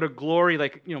want to go to glory,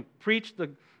 preach the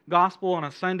gospel on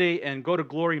a Sunday and go to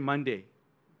glory Monday.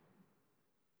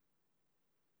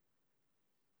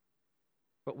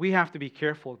 But we have to be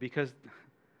careful, because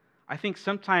I think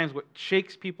sometimes what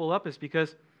shakes people up is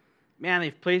because,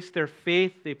 they've placed their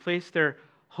faith, they've placed their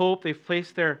hope, they've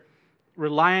placed their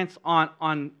reliance on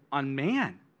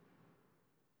man,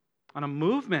 on a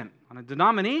movement, on a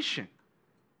denomination.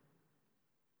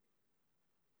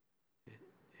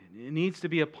 It needs to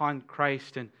be upon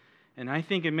Christ. And I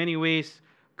think in many ways,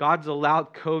 God's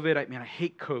allowed COVID. I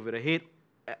hate COVID. I hate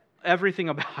everything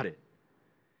about it.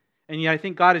 And yet I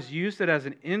think God has used it as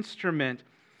an instrument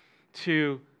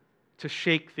to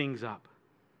shake things up,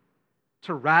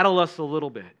 to rattle us a little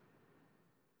bit.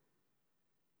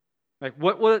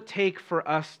 What will it take for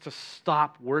us to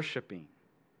stop worshiping?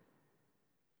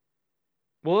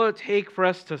 What will it take for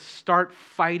us to start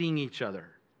fighting each other?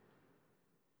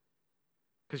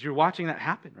 Because you're watching that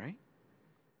happen, right?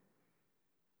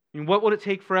 What would it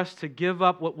take for us to give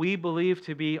up what we believe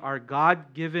to be our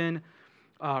God-given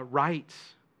rights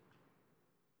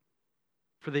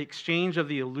for the exchange of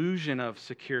the illusion of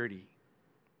security?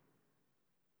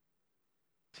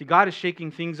 See, God is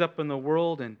shaking things up in the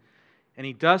world, and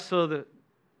He does so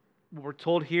what we're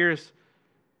told here is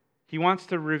he wants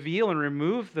to reveal and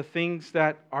remove the things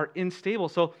that are unstable.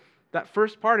 So that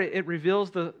first part, it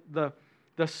reveals the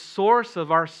source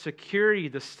of our security,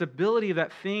 the stability of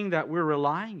that thing that we're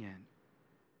relying in.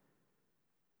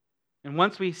 And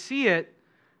once we see it,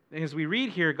 as we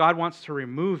read here, God wants to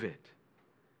remove it.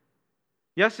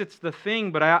 Yes, it's the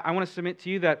thing, but I want to submit to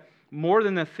you that more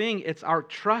than the thing, it's our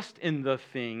trust in the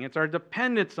thing. It's our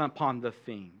dependence upon the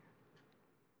thing.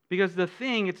 Because the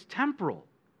thing, it's temporal.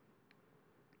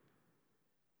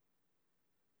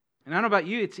 And I don't know about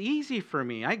you, it's easy for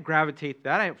me. I gravitate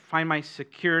that. I find my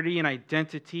security and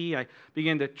identity. I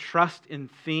begin to trust in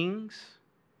things.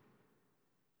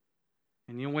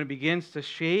 And when it begins to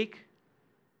shake,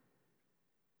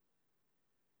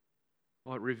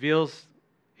 well, it reveals,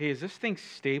 hey, is this thing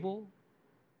stable?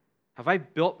 Have I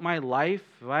built my life?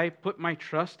 Have I put my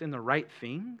trust in the right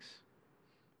things?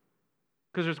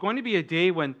 Because there's going to be a day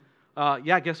when,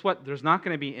 guess what? There's not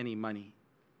going to be any money.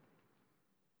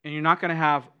 And you're not going to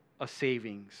have a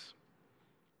savings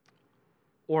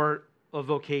or a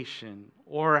vocation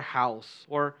or a house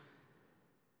or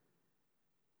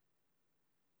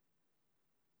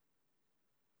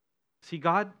see,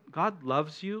 God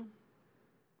loves you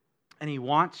and He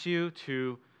wants you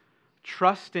to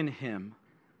trust in Him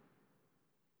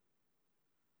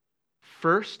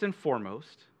first and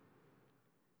foremost,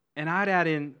 and I'd add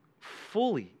in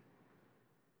fully,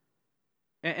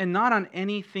 and not on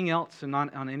anything else and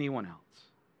not on anyone else.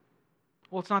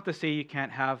 Well, it's not to say you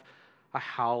can't have a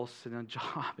house and a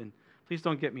job, and please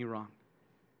don't get me wrong.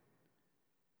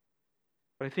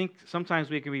 But I think sometimes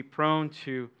we can be prone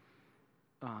to,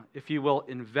 if you will,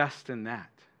 invest in that.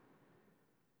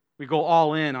 We go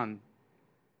all in on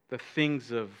the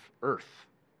things of earth.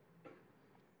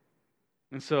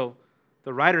 And so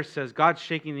the writer says God's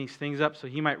shaking these things up so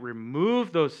He might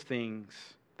remove those things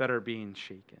that are being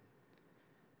shaken.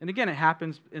 And again, it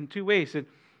happens in two ways.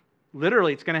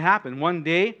 Literally, it's going to happen. One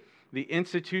day, the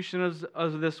institutions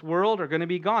of this world are going to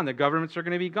be gone. The governments are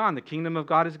going to be gone. The kingdom of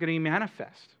God is going to be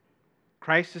manifest.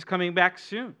 Christ is coming back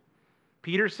soon.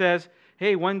 Peter says,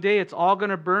 hey, one day it's all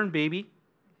going to burn, baby.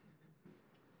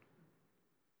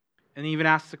 And he even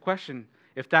asks the question,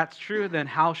 if that's true, then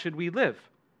how should we live?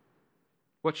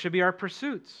 What should be our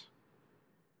pursuits?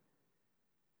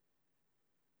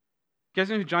 You guys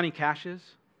know who Johnny Cash is?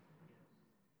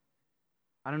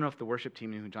 I don't know if the worship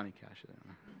team knew who Johnny Cash is.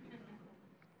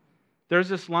 There's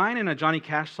this line in a Johnny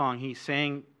Cash song he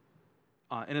sang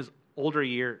in his older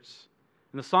years.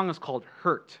 And the song is called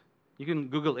Hurt. You can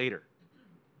Google it later.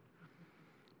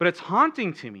 But it's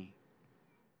haunting to me,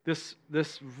 this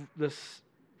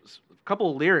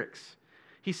couple of lyrics.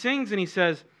 He sings and he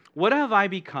says, what have I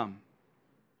become?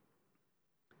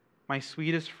 My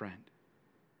sweetest friend.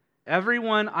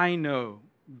 Everyone I know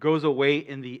goes away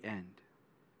in the end.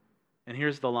 And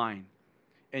here's the line.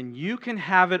 And you can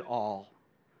have it all,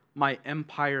 my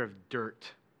empire of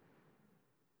dirt.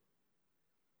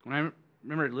 When I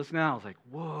remember listening to that, I was like,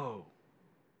 whoa.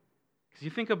 Because you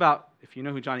think about, if you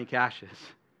know who Johnny Cash is.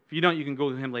 If you don't, you can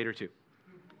Google him later too.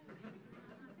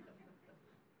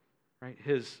 Right?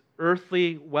 His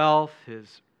earthly wealth,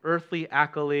 his earthly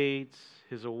accolades,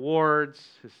 his awards,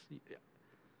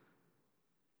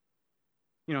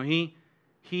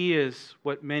 he is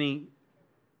what many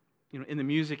in the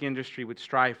music industry would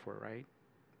strive for, right?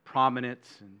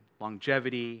 Prominence and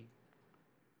longevity.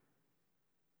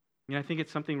 I think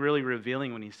it's something really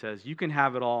revealing when he says, you can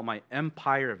have it all, my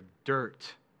empire of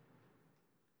dirt.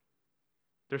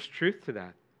 There's truth to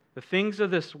that. The things of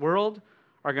this world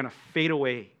are going to fade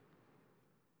away.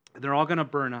 They're all going to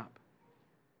burn up.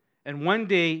 And one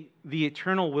day, the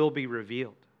eternal will be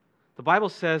revealed. The Bible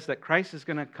says that Christ is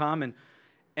going to come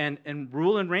and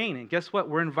rule and reign. And guess what?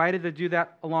 We're invited to do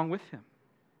that along with Him.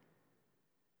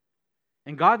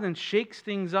 And God then shakes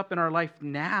things up in our life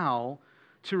now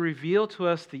to reveal to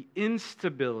us the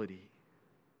instability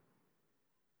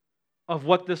of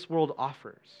what this world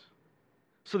offers.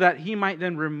 So that He might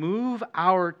then remove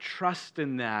our trust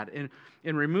in that and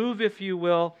remove, if you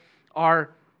will,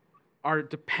 our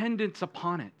dependence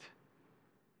upon it.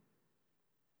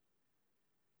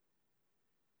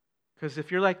 Because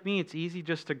if you're like me, it's easy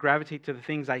just to gravitate to the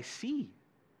things I see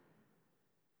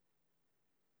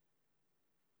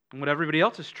and what everybody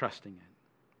else is trusting in.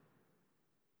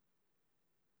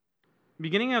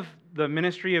 Beginning of the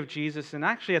ministry of Jesus, and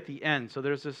actually at the end, so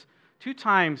there's this two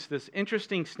times this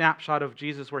interesting snapshot of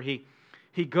Jesus where he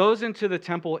goes into the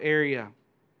temple area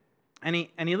and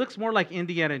he looks more like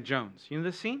Indiana Jones. You know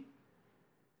this scene?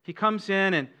 He comes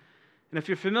in and if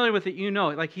you're familiar with it, you know,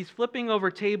 like he's flipping over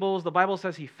tables. The Bible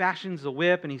says he fashions a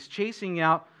whip and he's chasing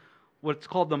out what's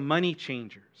called the money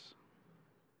changers.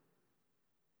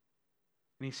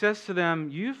 And he says to them,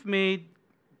 you've made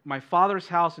my Father's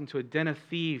house into a den of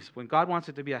thieves when God wants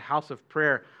it to be a house of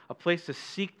prayer, a place to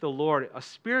seek the Lord, a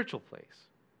spiritual place.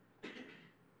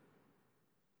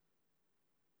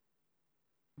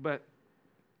 But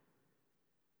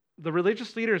the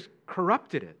religious leaders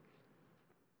corrupted it.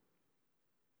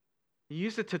 He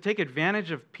used it to take advantage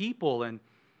of people, and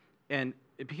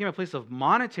it became a place of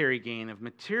monetary gain, of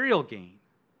material gain.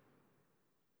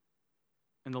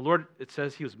 And the Lord, it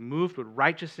says, he was moved with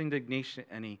righteous indignation,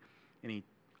 and he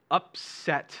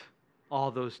upset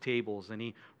all those tables, and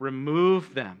he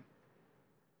removed them.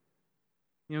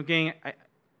 You know, gang,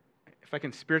 if I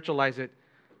can spiritualize it,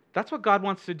 that's what God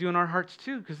wants to do in our hearts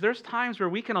too, because there's times where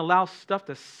we can allow stuff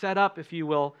to set up, if you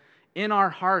will, in our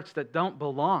hearts that don't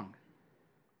belong.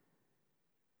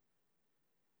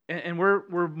 And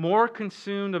we're more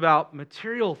consumed about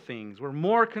material things. We're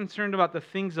more concerned about the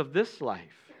things of this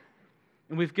life.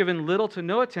 And we've given little to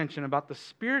no attention about the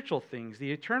spiritual things, the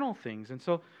eternal things. And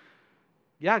so,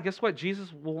 yeah, guess what?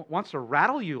 Jesus wants to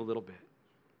rattle you a little bit.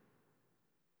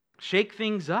 Shake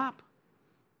things up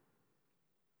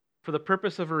for the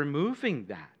purpose of removing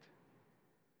that.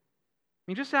 I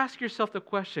mean, just ask yourself the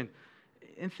question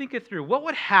and think it through. What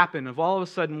would happen if all of a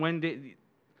sudden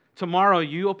tomorrow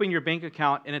you open your bank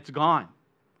account and it's gone,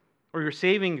 or your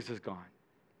savings is gone?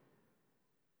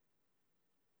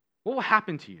 What will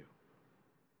happen to you?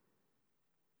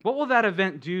 What will that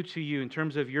event do to you in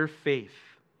terms of your faith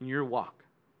and your walk?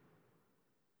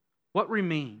 What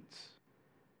remains?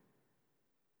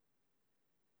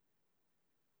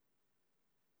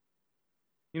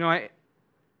 You know,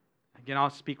 I'll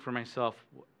speak for myself.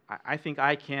 I think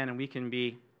I can and we can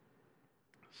be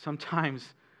sometimes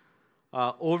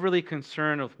overly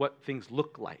concerned with what things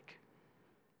look like.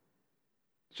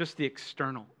 It's just the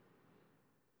external.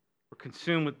 We're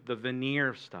consumed with the veneer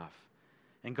of stuff.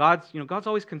 And God's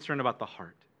always concerned about the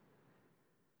heart.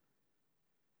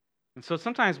 And so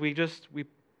sometimes we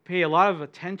pay a lot of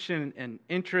attention and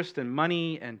interest and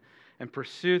money and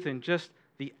pursuit in just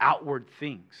the outward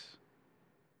things.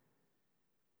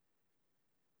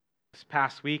 This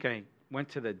past week, I went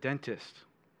to the dentist.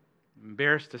 I'm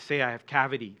embarrassed to say I have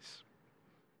cavities.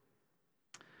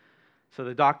 So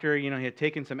the doctor, he had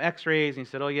taken some x-rays, and he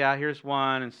said, oh yeah, here's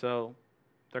one, and so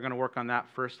they're going to work on that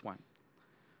first one.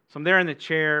 So I'm there in the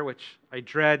chair, which I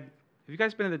dread. Have you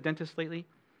guys been to the dentist lately?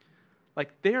 Like,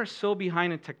 they are so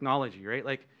behind in technology, right?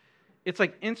 Like, it's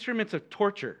like instruments of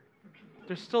torture.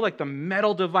 There's still like the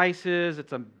metal devices,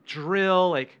 it's a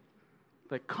drill, like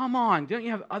come on, don't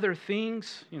you have other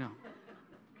things?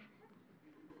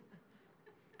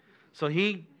 So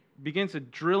he begins to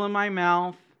drill in my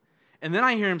mouth, and then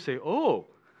I hear him say, oh.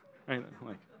 I'm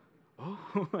like,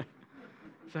 oh.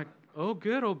 It's like, oh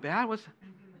good, oh bad?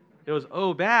 It was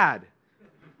oh bad.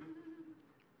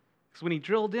 Because when he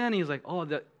drilled in, he's like, oh,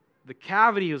 the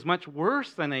cavity was much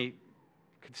worse than they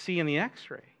could see in the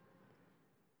x-ray.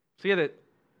 So you had to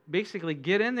basically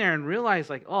get in there and realize,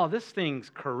 like, oh, this thing's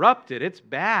corrupted. It's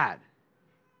bad.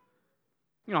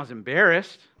 I was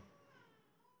embarrassed,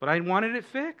 but I wanted it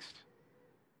fixed.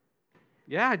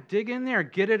 Yeah, dig in there,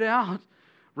 get it out,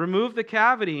 remove the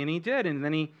cavity, and he did. And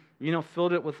then he,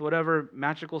 filled it with whatever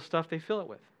magical stuff they fill it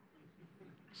with,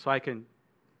 so I can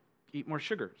eat more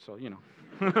sugar. So,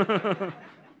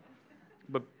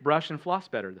 but brush and floss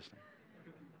better this time.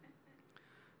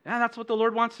 Yeah, that's what the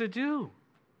Lord wants to do.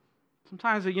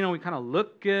 Sometimes, we kind of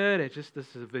look good. It's just this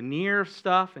veneer of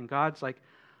stuff, and God's like,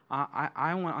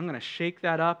 I'm going to shake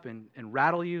that up and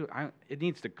rattle you. It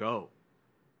needs to go.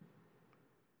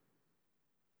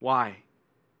 Why?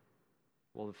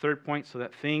 Well, the third point, so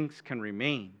that things can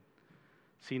remain.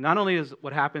 See, not only is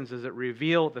what happens does it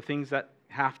reveal the things that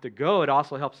have to go, it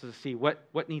also helps us to see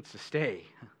what needs to stay.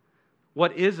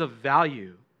 What is of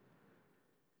value?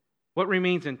 What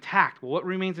remains intact? Well, what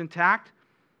remains intact?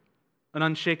 An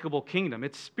unshakable kingdom.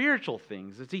 It's spiritual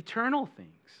things. It's eternal things.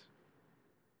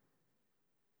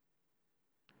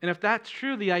 And if that's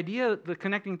true, the idea, the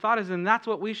connecting thought is, then that's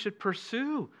what we should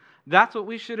pursue. That's what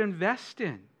we should invest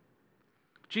in.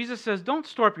 Jesus says, don't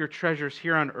store up your treasures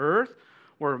here on earth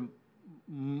where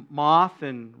moth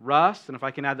and rust, and if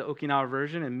I can add the Okinawa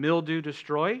version, and mildew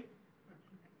destroy.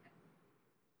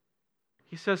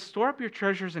 He says, store up your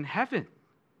treasures in heaven.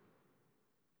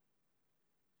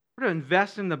 We're to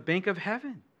invest in the bank of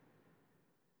heaven.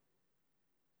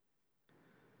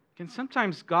 And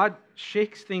sometimes God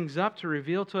shakes things up to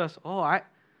reveal to us, oh, I've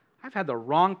had the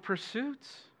wrong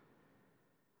pursuits.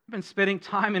 I've been spending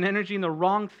time and energy in the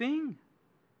wrong thing.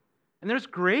 And there's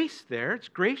grace there. It's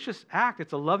a gracious act.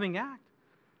 It's a loving act.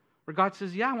 Where God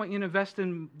says, yeah, I want you to invest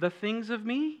in the things of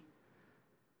me.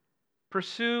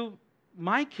 Pursue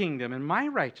my kingdom and my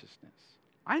righteousness.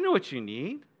 I know what you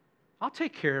need. I'll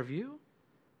take care of you.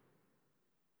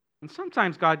 And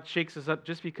sometimes God shakes us up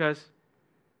just because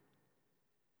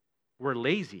we're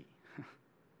lazy.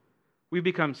 We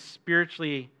become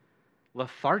spiritually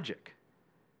lethargic.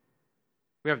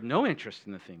 We have no interest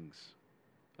in the things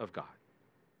of God.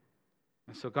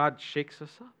 And so God shakes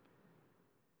us up.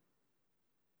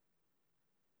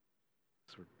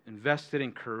 So we're invested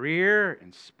in career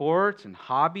and sports and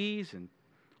hobbies and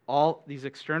all these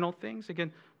external things.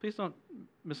 Again, please don't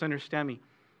misunderstand me.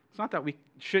 It's not that we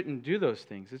shouldn't do those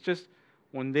things. It's just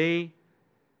when they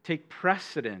take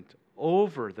precedent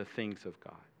over the things of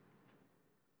God.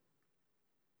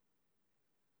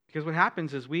 Because what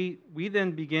happens is we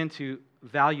then begin to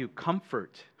value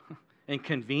comfort and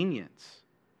convenience.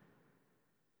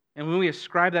 And when we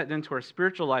ascribe that then to our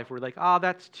spiritual life, we're like,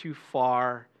 that's too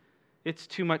far. It's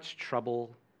too much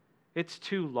trouble. It's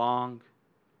too long.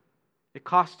 It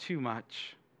costs too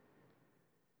much.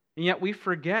 And yet we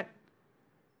forget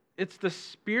it's the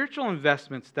spiritual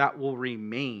investments that will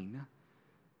remain.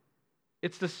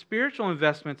 It's the spiritual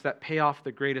investments that pay off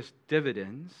the greatest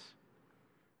dividends.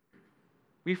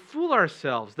 We fool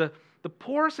ourselves. The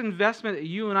poorest investment that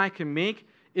you and I can make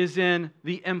is in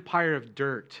the empire of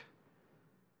dirt,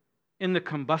 in the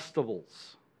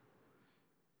combustibles.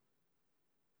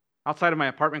 Outside of my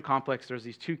apartment complex, there's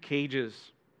these two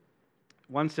cages.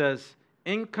 One says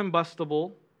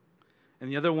incombustible,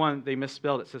 and the other one, they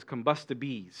misspelled it, says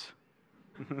combustibles.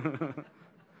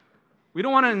 We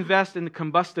don't want to invest in the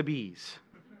combustibles.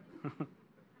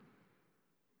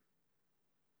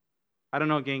 I don't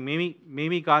know, gang,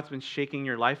 maybe God's been shaking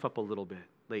your life up a little bit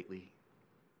lately.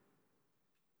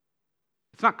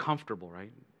 It's not comfortable,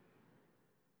 right?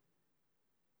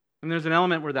 And there's an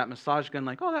element where that massage gun,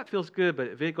 like, that feels good, but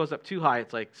if it goes up too high,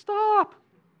 it's like, stop!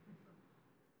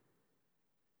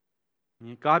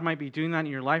 And God might be doing that in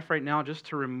your life right now just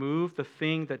to remove the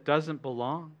thing that doesn't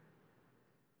belong,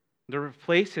 to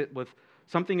replace it with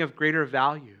something of greater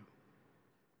value,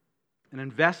 an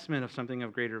investment of something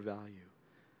of greater value.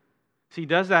 See, he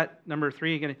does that, number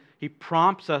 3, again, he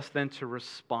prompts us then to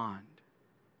respond.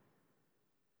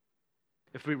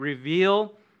 If we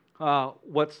reveal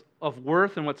what's of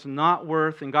worth and what's not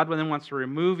worth, and God then wants to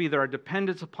remove either our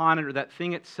dependence upon it or that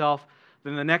thing itself,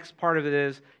 then the next part of it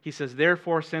is, he says,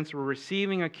 therefore, since we're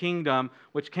receiving a kingdom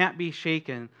which can't be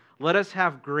shaken, let us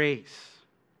have grace.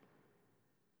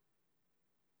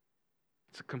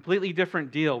 It's a completely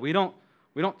different deal. We don't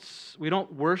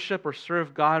worship or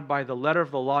serve God by the letter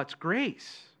of the law. It's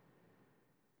grace.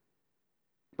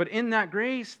 But in that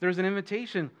grace, there's an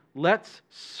invitation. Let's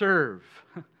serve.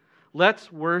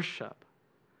 Let's worship.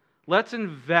 Let's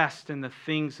invest in the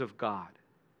things of God.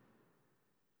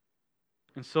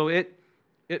 And so it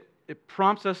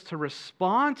prompts us to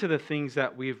respond to the things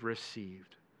that we've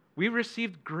received. We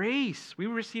received grace. We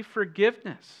received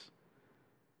forgiveness.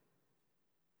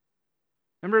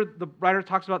 Remember, the writer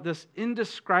talks about this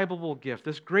indescribable gift,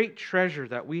 this great treasure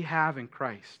that we have in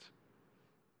Christ.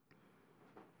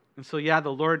 And so, the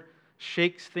Lord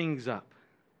shakes things up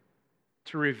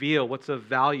to reveal what's of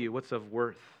value, what's of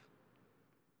worth.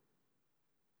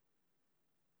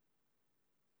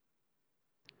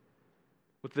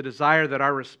 With the desire that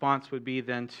our response would be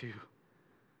then to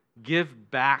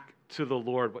give back to the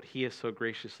Lord what He has so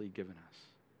graciously given us.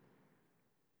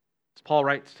 As Paul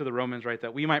writes to the Romans, right,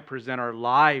 that we might present our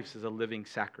lives as a living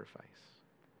sacrifice,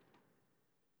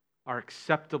 our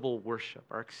acceptable worship,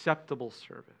 our acceptable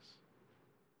service.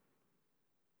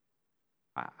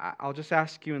 I'll just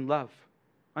ask you in love,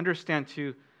 understand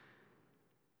too,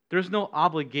 there's no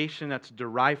obligation that's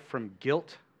derived from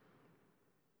guilt.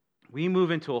 We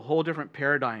move into a whole different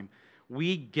paradigm.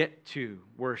 We get to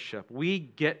worship. We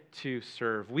get to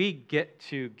serve. We get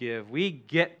to give. We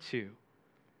get to.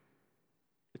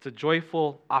 It's a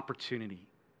joyful opportunity,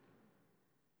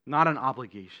 not an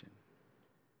obligation.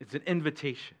 It's an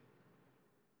invitation.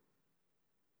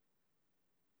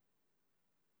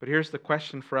 But here's the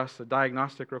question for us, the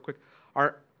diagnostic real quick.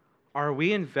 Are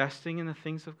we investing in the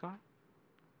things of God?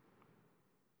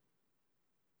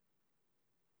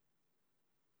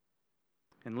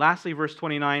 And lastly, verse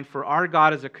 29, for our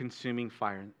God is a consuming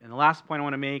fire. And the last point I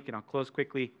want to make, and I'll close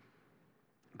quickly,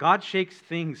 God shakes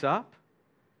things up.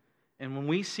 And when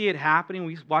we see it happening,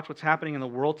 we watch what's happening in the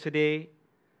world today,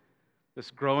 this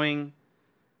growing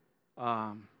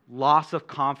loss of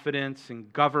confidence in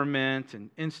government and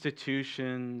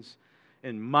institutions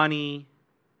and money,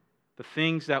 the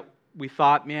things that we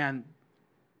thought, man,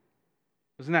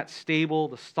 wasn't that stable,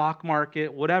 the stock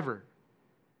market, whatever.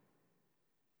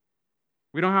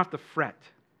 We don't have to fret.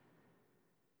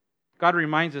 God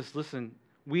reminds us, listen,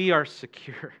 we are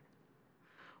secure.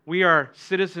 We are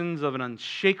citizens of an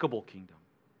unshakable kingdom.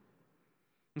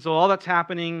 And so all that's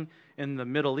happening in the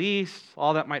Middle East,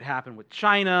 all that might happen with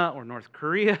China or North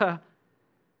Korea,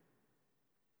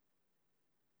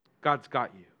 God's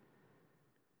got you.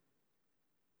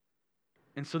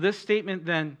 And so this statement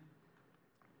then,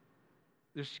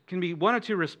 there can be one or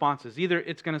two responses. Either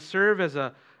it's going to serve as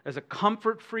a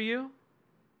comfort for you,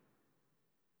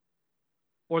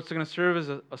 or it's going to serve as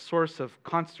a source of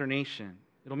consternation.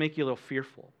 It'll make you a little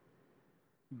fearful.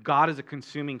 God is a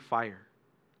consuming fire.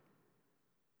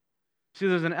 See,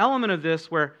 there's an element of this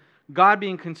where God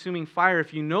being consuming fire,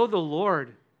 if you know the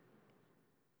Lord,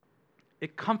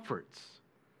 it comforts.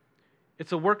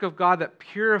 It's a work of God that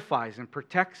purifies and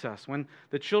protects us. When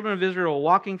the children of Israel were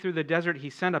walking through the desert, He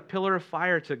sent a pillar of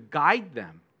fire to guide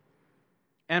them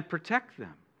and protect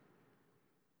them.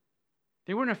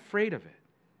 They weren't afraid of it.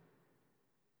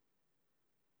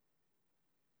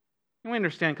 We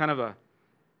understand kind of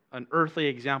an earthly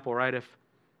example, right? If,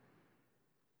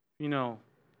 I'll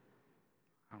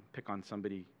pick on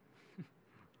somebody.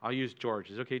 I'll use George.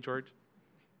 Is it okay, George?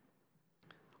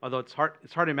 Although it's hard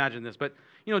to imagine this, but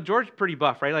George's pretty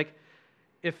buff, right? Like,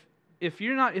 if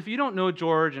you don't know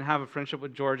George and have a friendship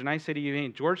with George, and I say to you, hey,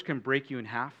 George can break you in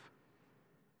half,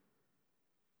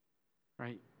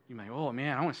 right? You might, oh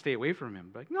man, I want to stay away from him.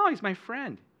 But like, no, he's my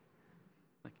friend.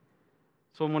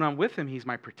 So when I'm with him, he's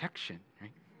my protection,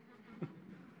 right?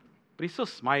 But he's so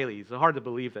smiley. It's hard to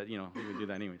believe that, he would do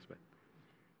that anyways. But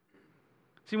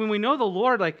see, when we know the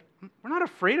Lord, like, we're not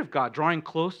afraid of God drawing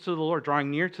close to the Lord,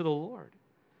 drawing near to the Lord.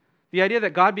 The idea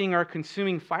that God being our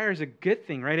consuming fire is a good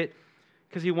thing, right?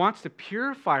 Because He wants to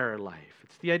purify our life.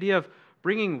 It's the idea of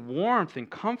bringing warmth and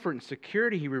comfort and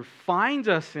security. He refines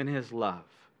us in His love.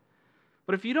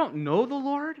 But if you don't know the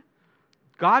Lord,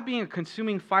 God being a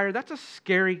consuming fire, that's a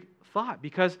scary thought,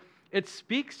 because it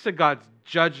speaks to God's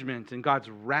judgment and God's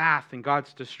wrath and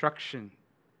God's destruction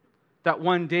that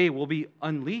one day will be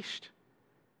unleashed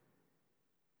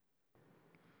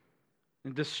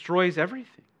and destroys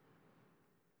everything.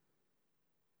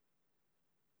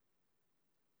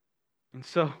 And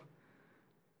so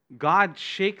God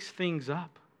shakes things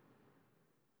up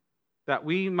that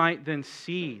we might then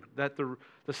see that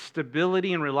the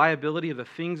stability and reliability of the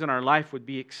things in our life would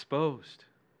be exposed.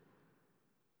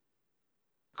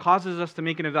 Causes us to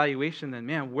make an evaluation then,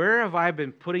 man, where have I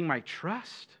been putting my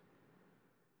trust?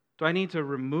 Do I need to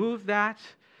remove that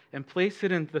and place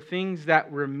it in the things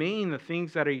that remain, the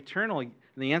things that are eternal? And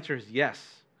the answer is yes.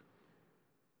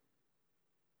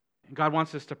 And God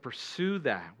wants us to pursue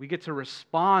that. We get to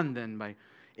respond then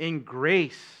in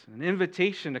grace, an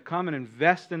invitation to come and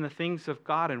invest in the things of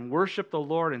God and worship the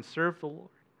Lord and serve the Lord.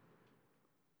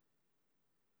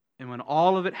 And when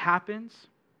all of it happens,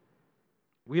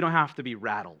 we don't have to be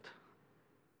rattled.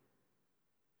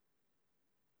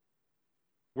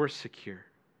 We're secure.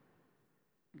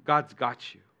 God's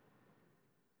got you.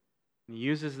 And He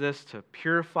uses this to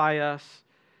purify us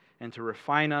and to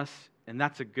refine us, and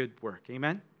that's a good work.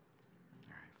 Amen?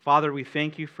 All right. Father, we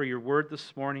thank You for Your word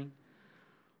this morning.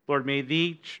 Lord, may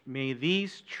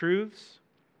these truths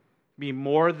be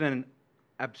more than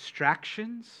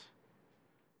abstractions.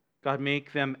 God,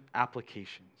 make them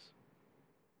applications.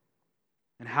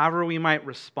 And however we might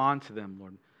respond to them,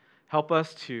 Lord, help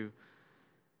us to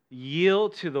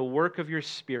yield to the work of Your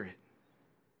Spirit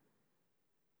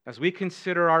as we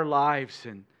consider our lives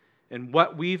and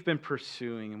what we've been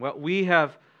pursuing and what we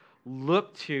have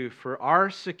looked to for our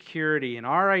security and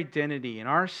our identity and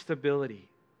our stability.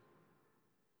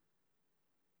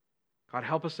 God,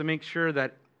 help us to make sure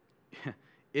that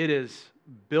it is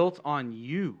built on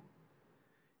You,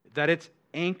 that it's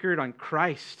anchored on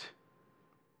Christ.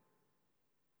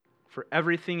 For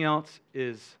everything else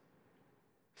is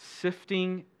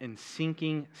sifting and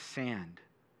sinking sand.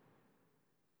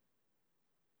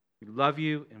 We love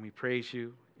You and we praise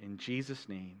You. In Jesus'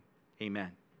 name,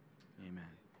 amen. Amen.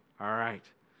 All right.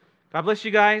 God bless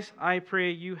you guys. I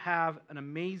pray you have an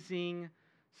amazing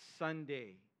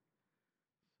Sunday.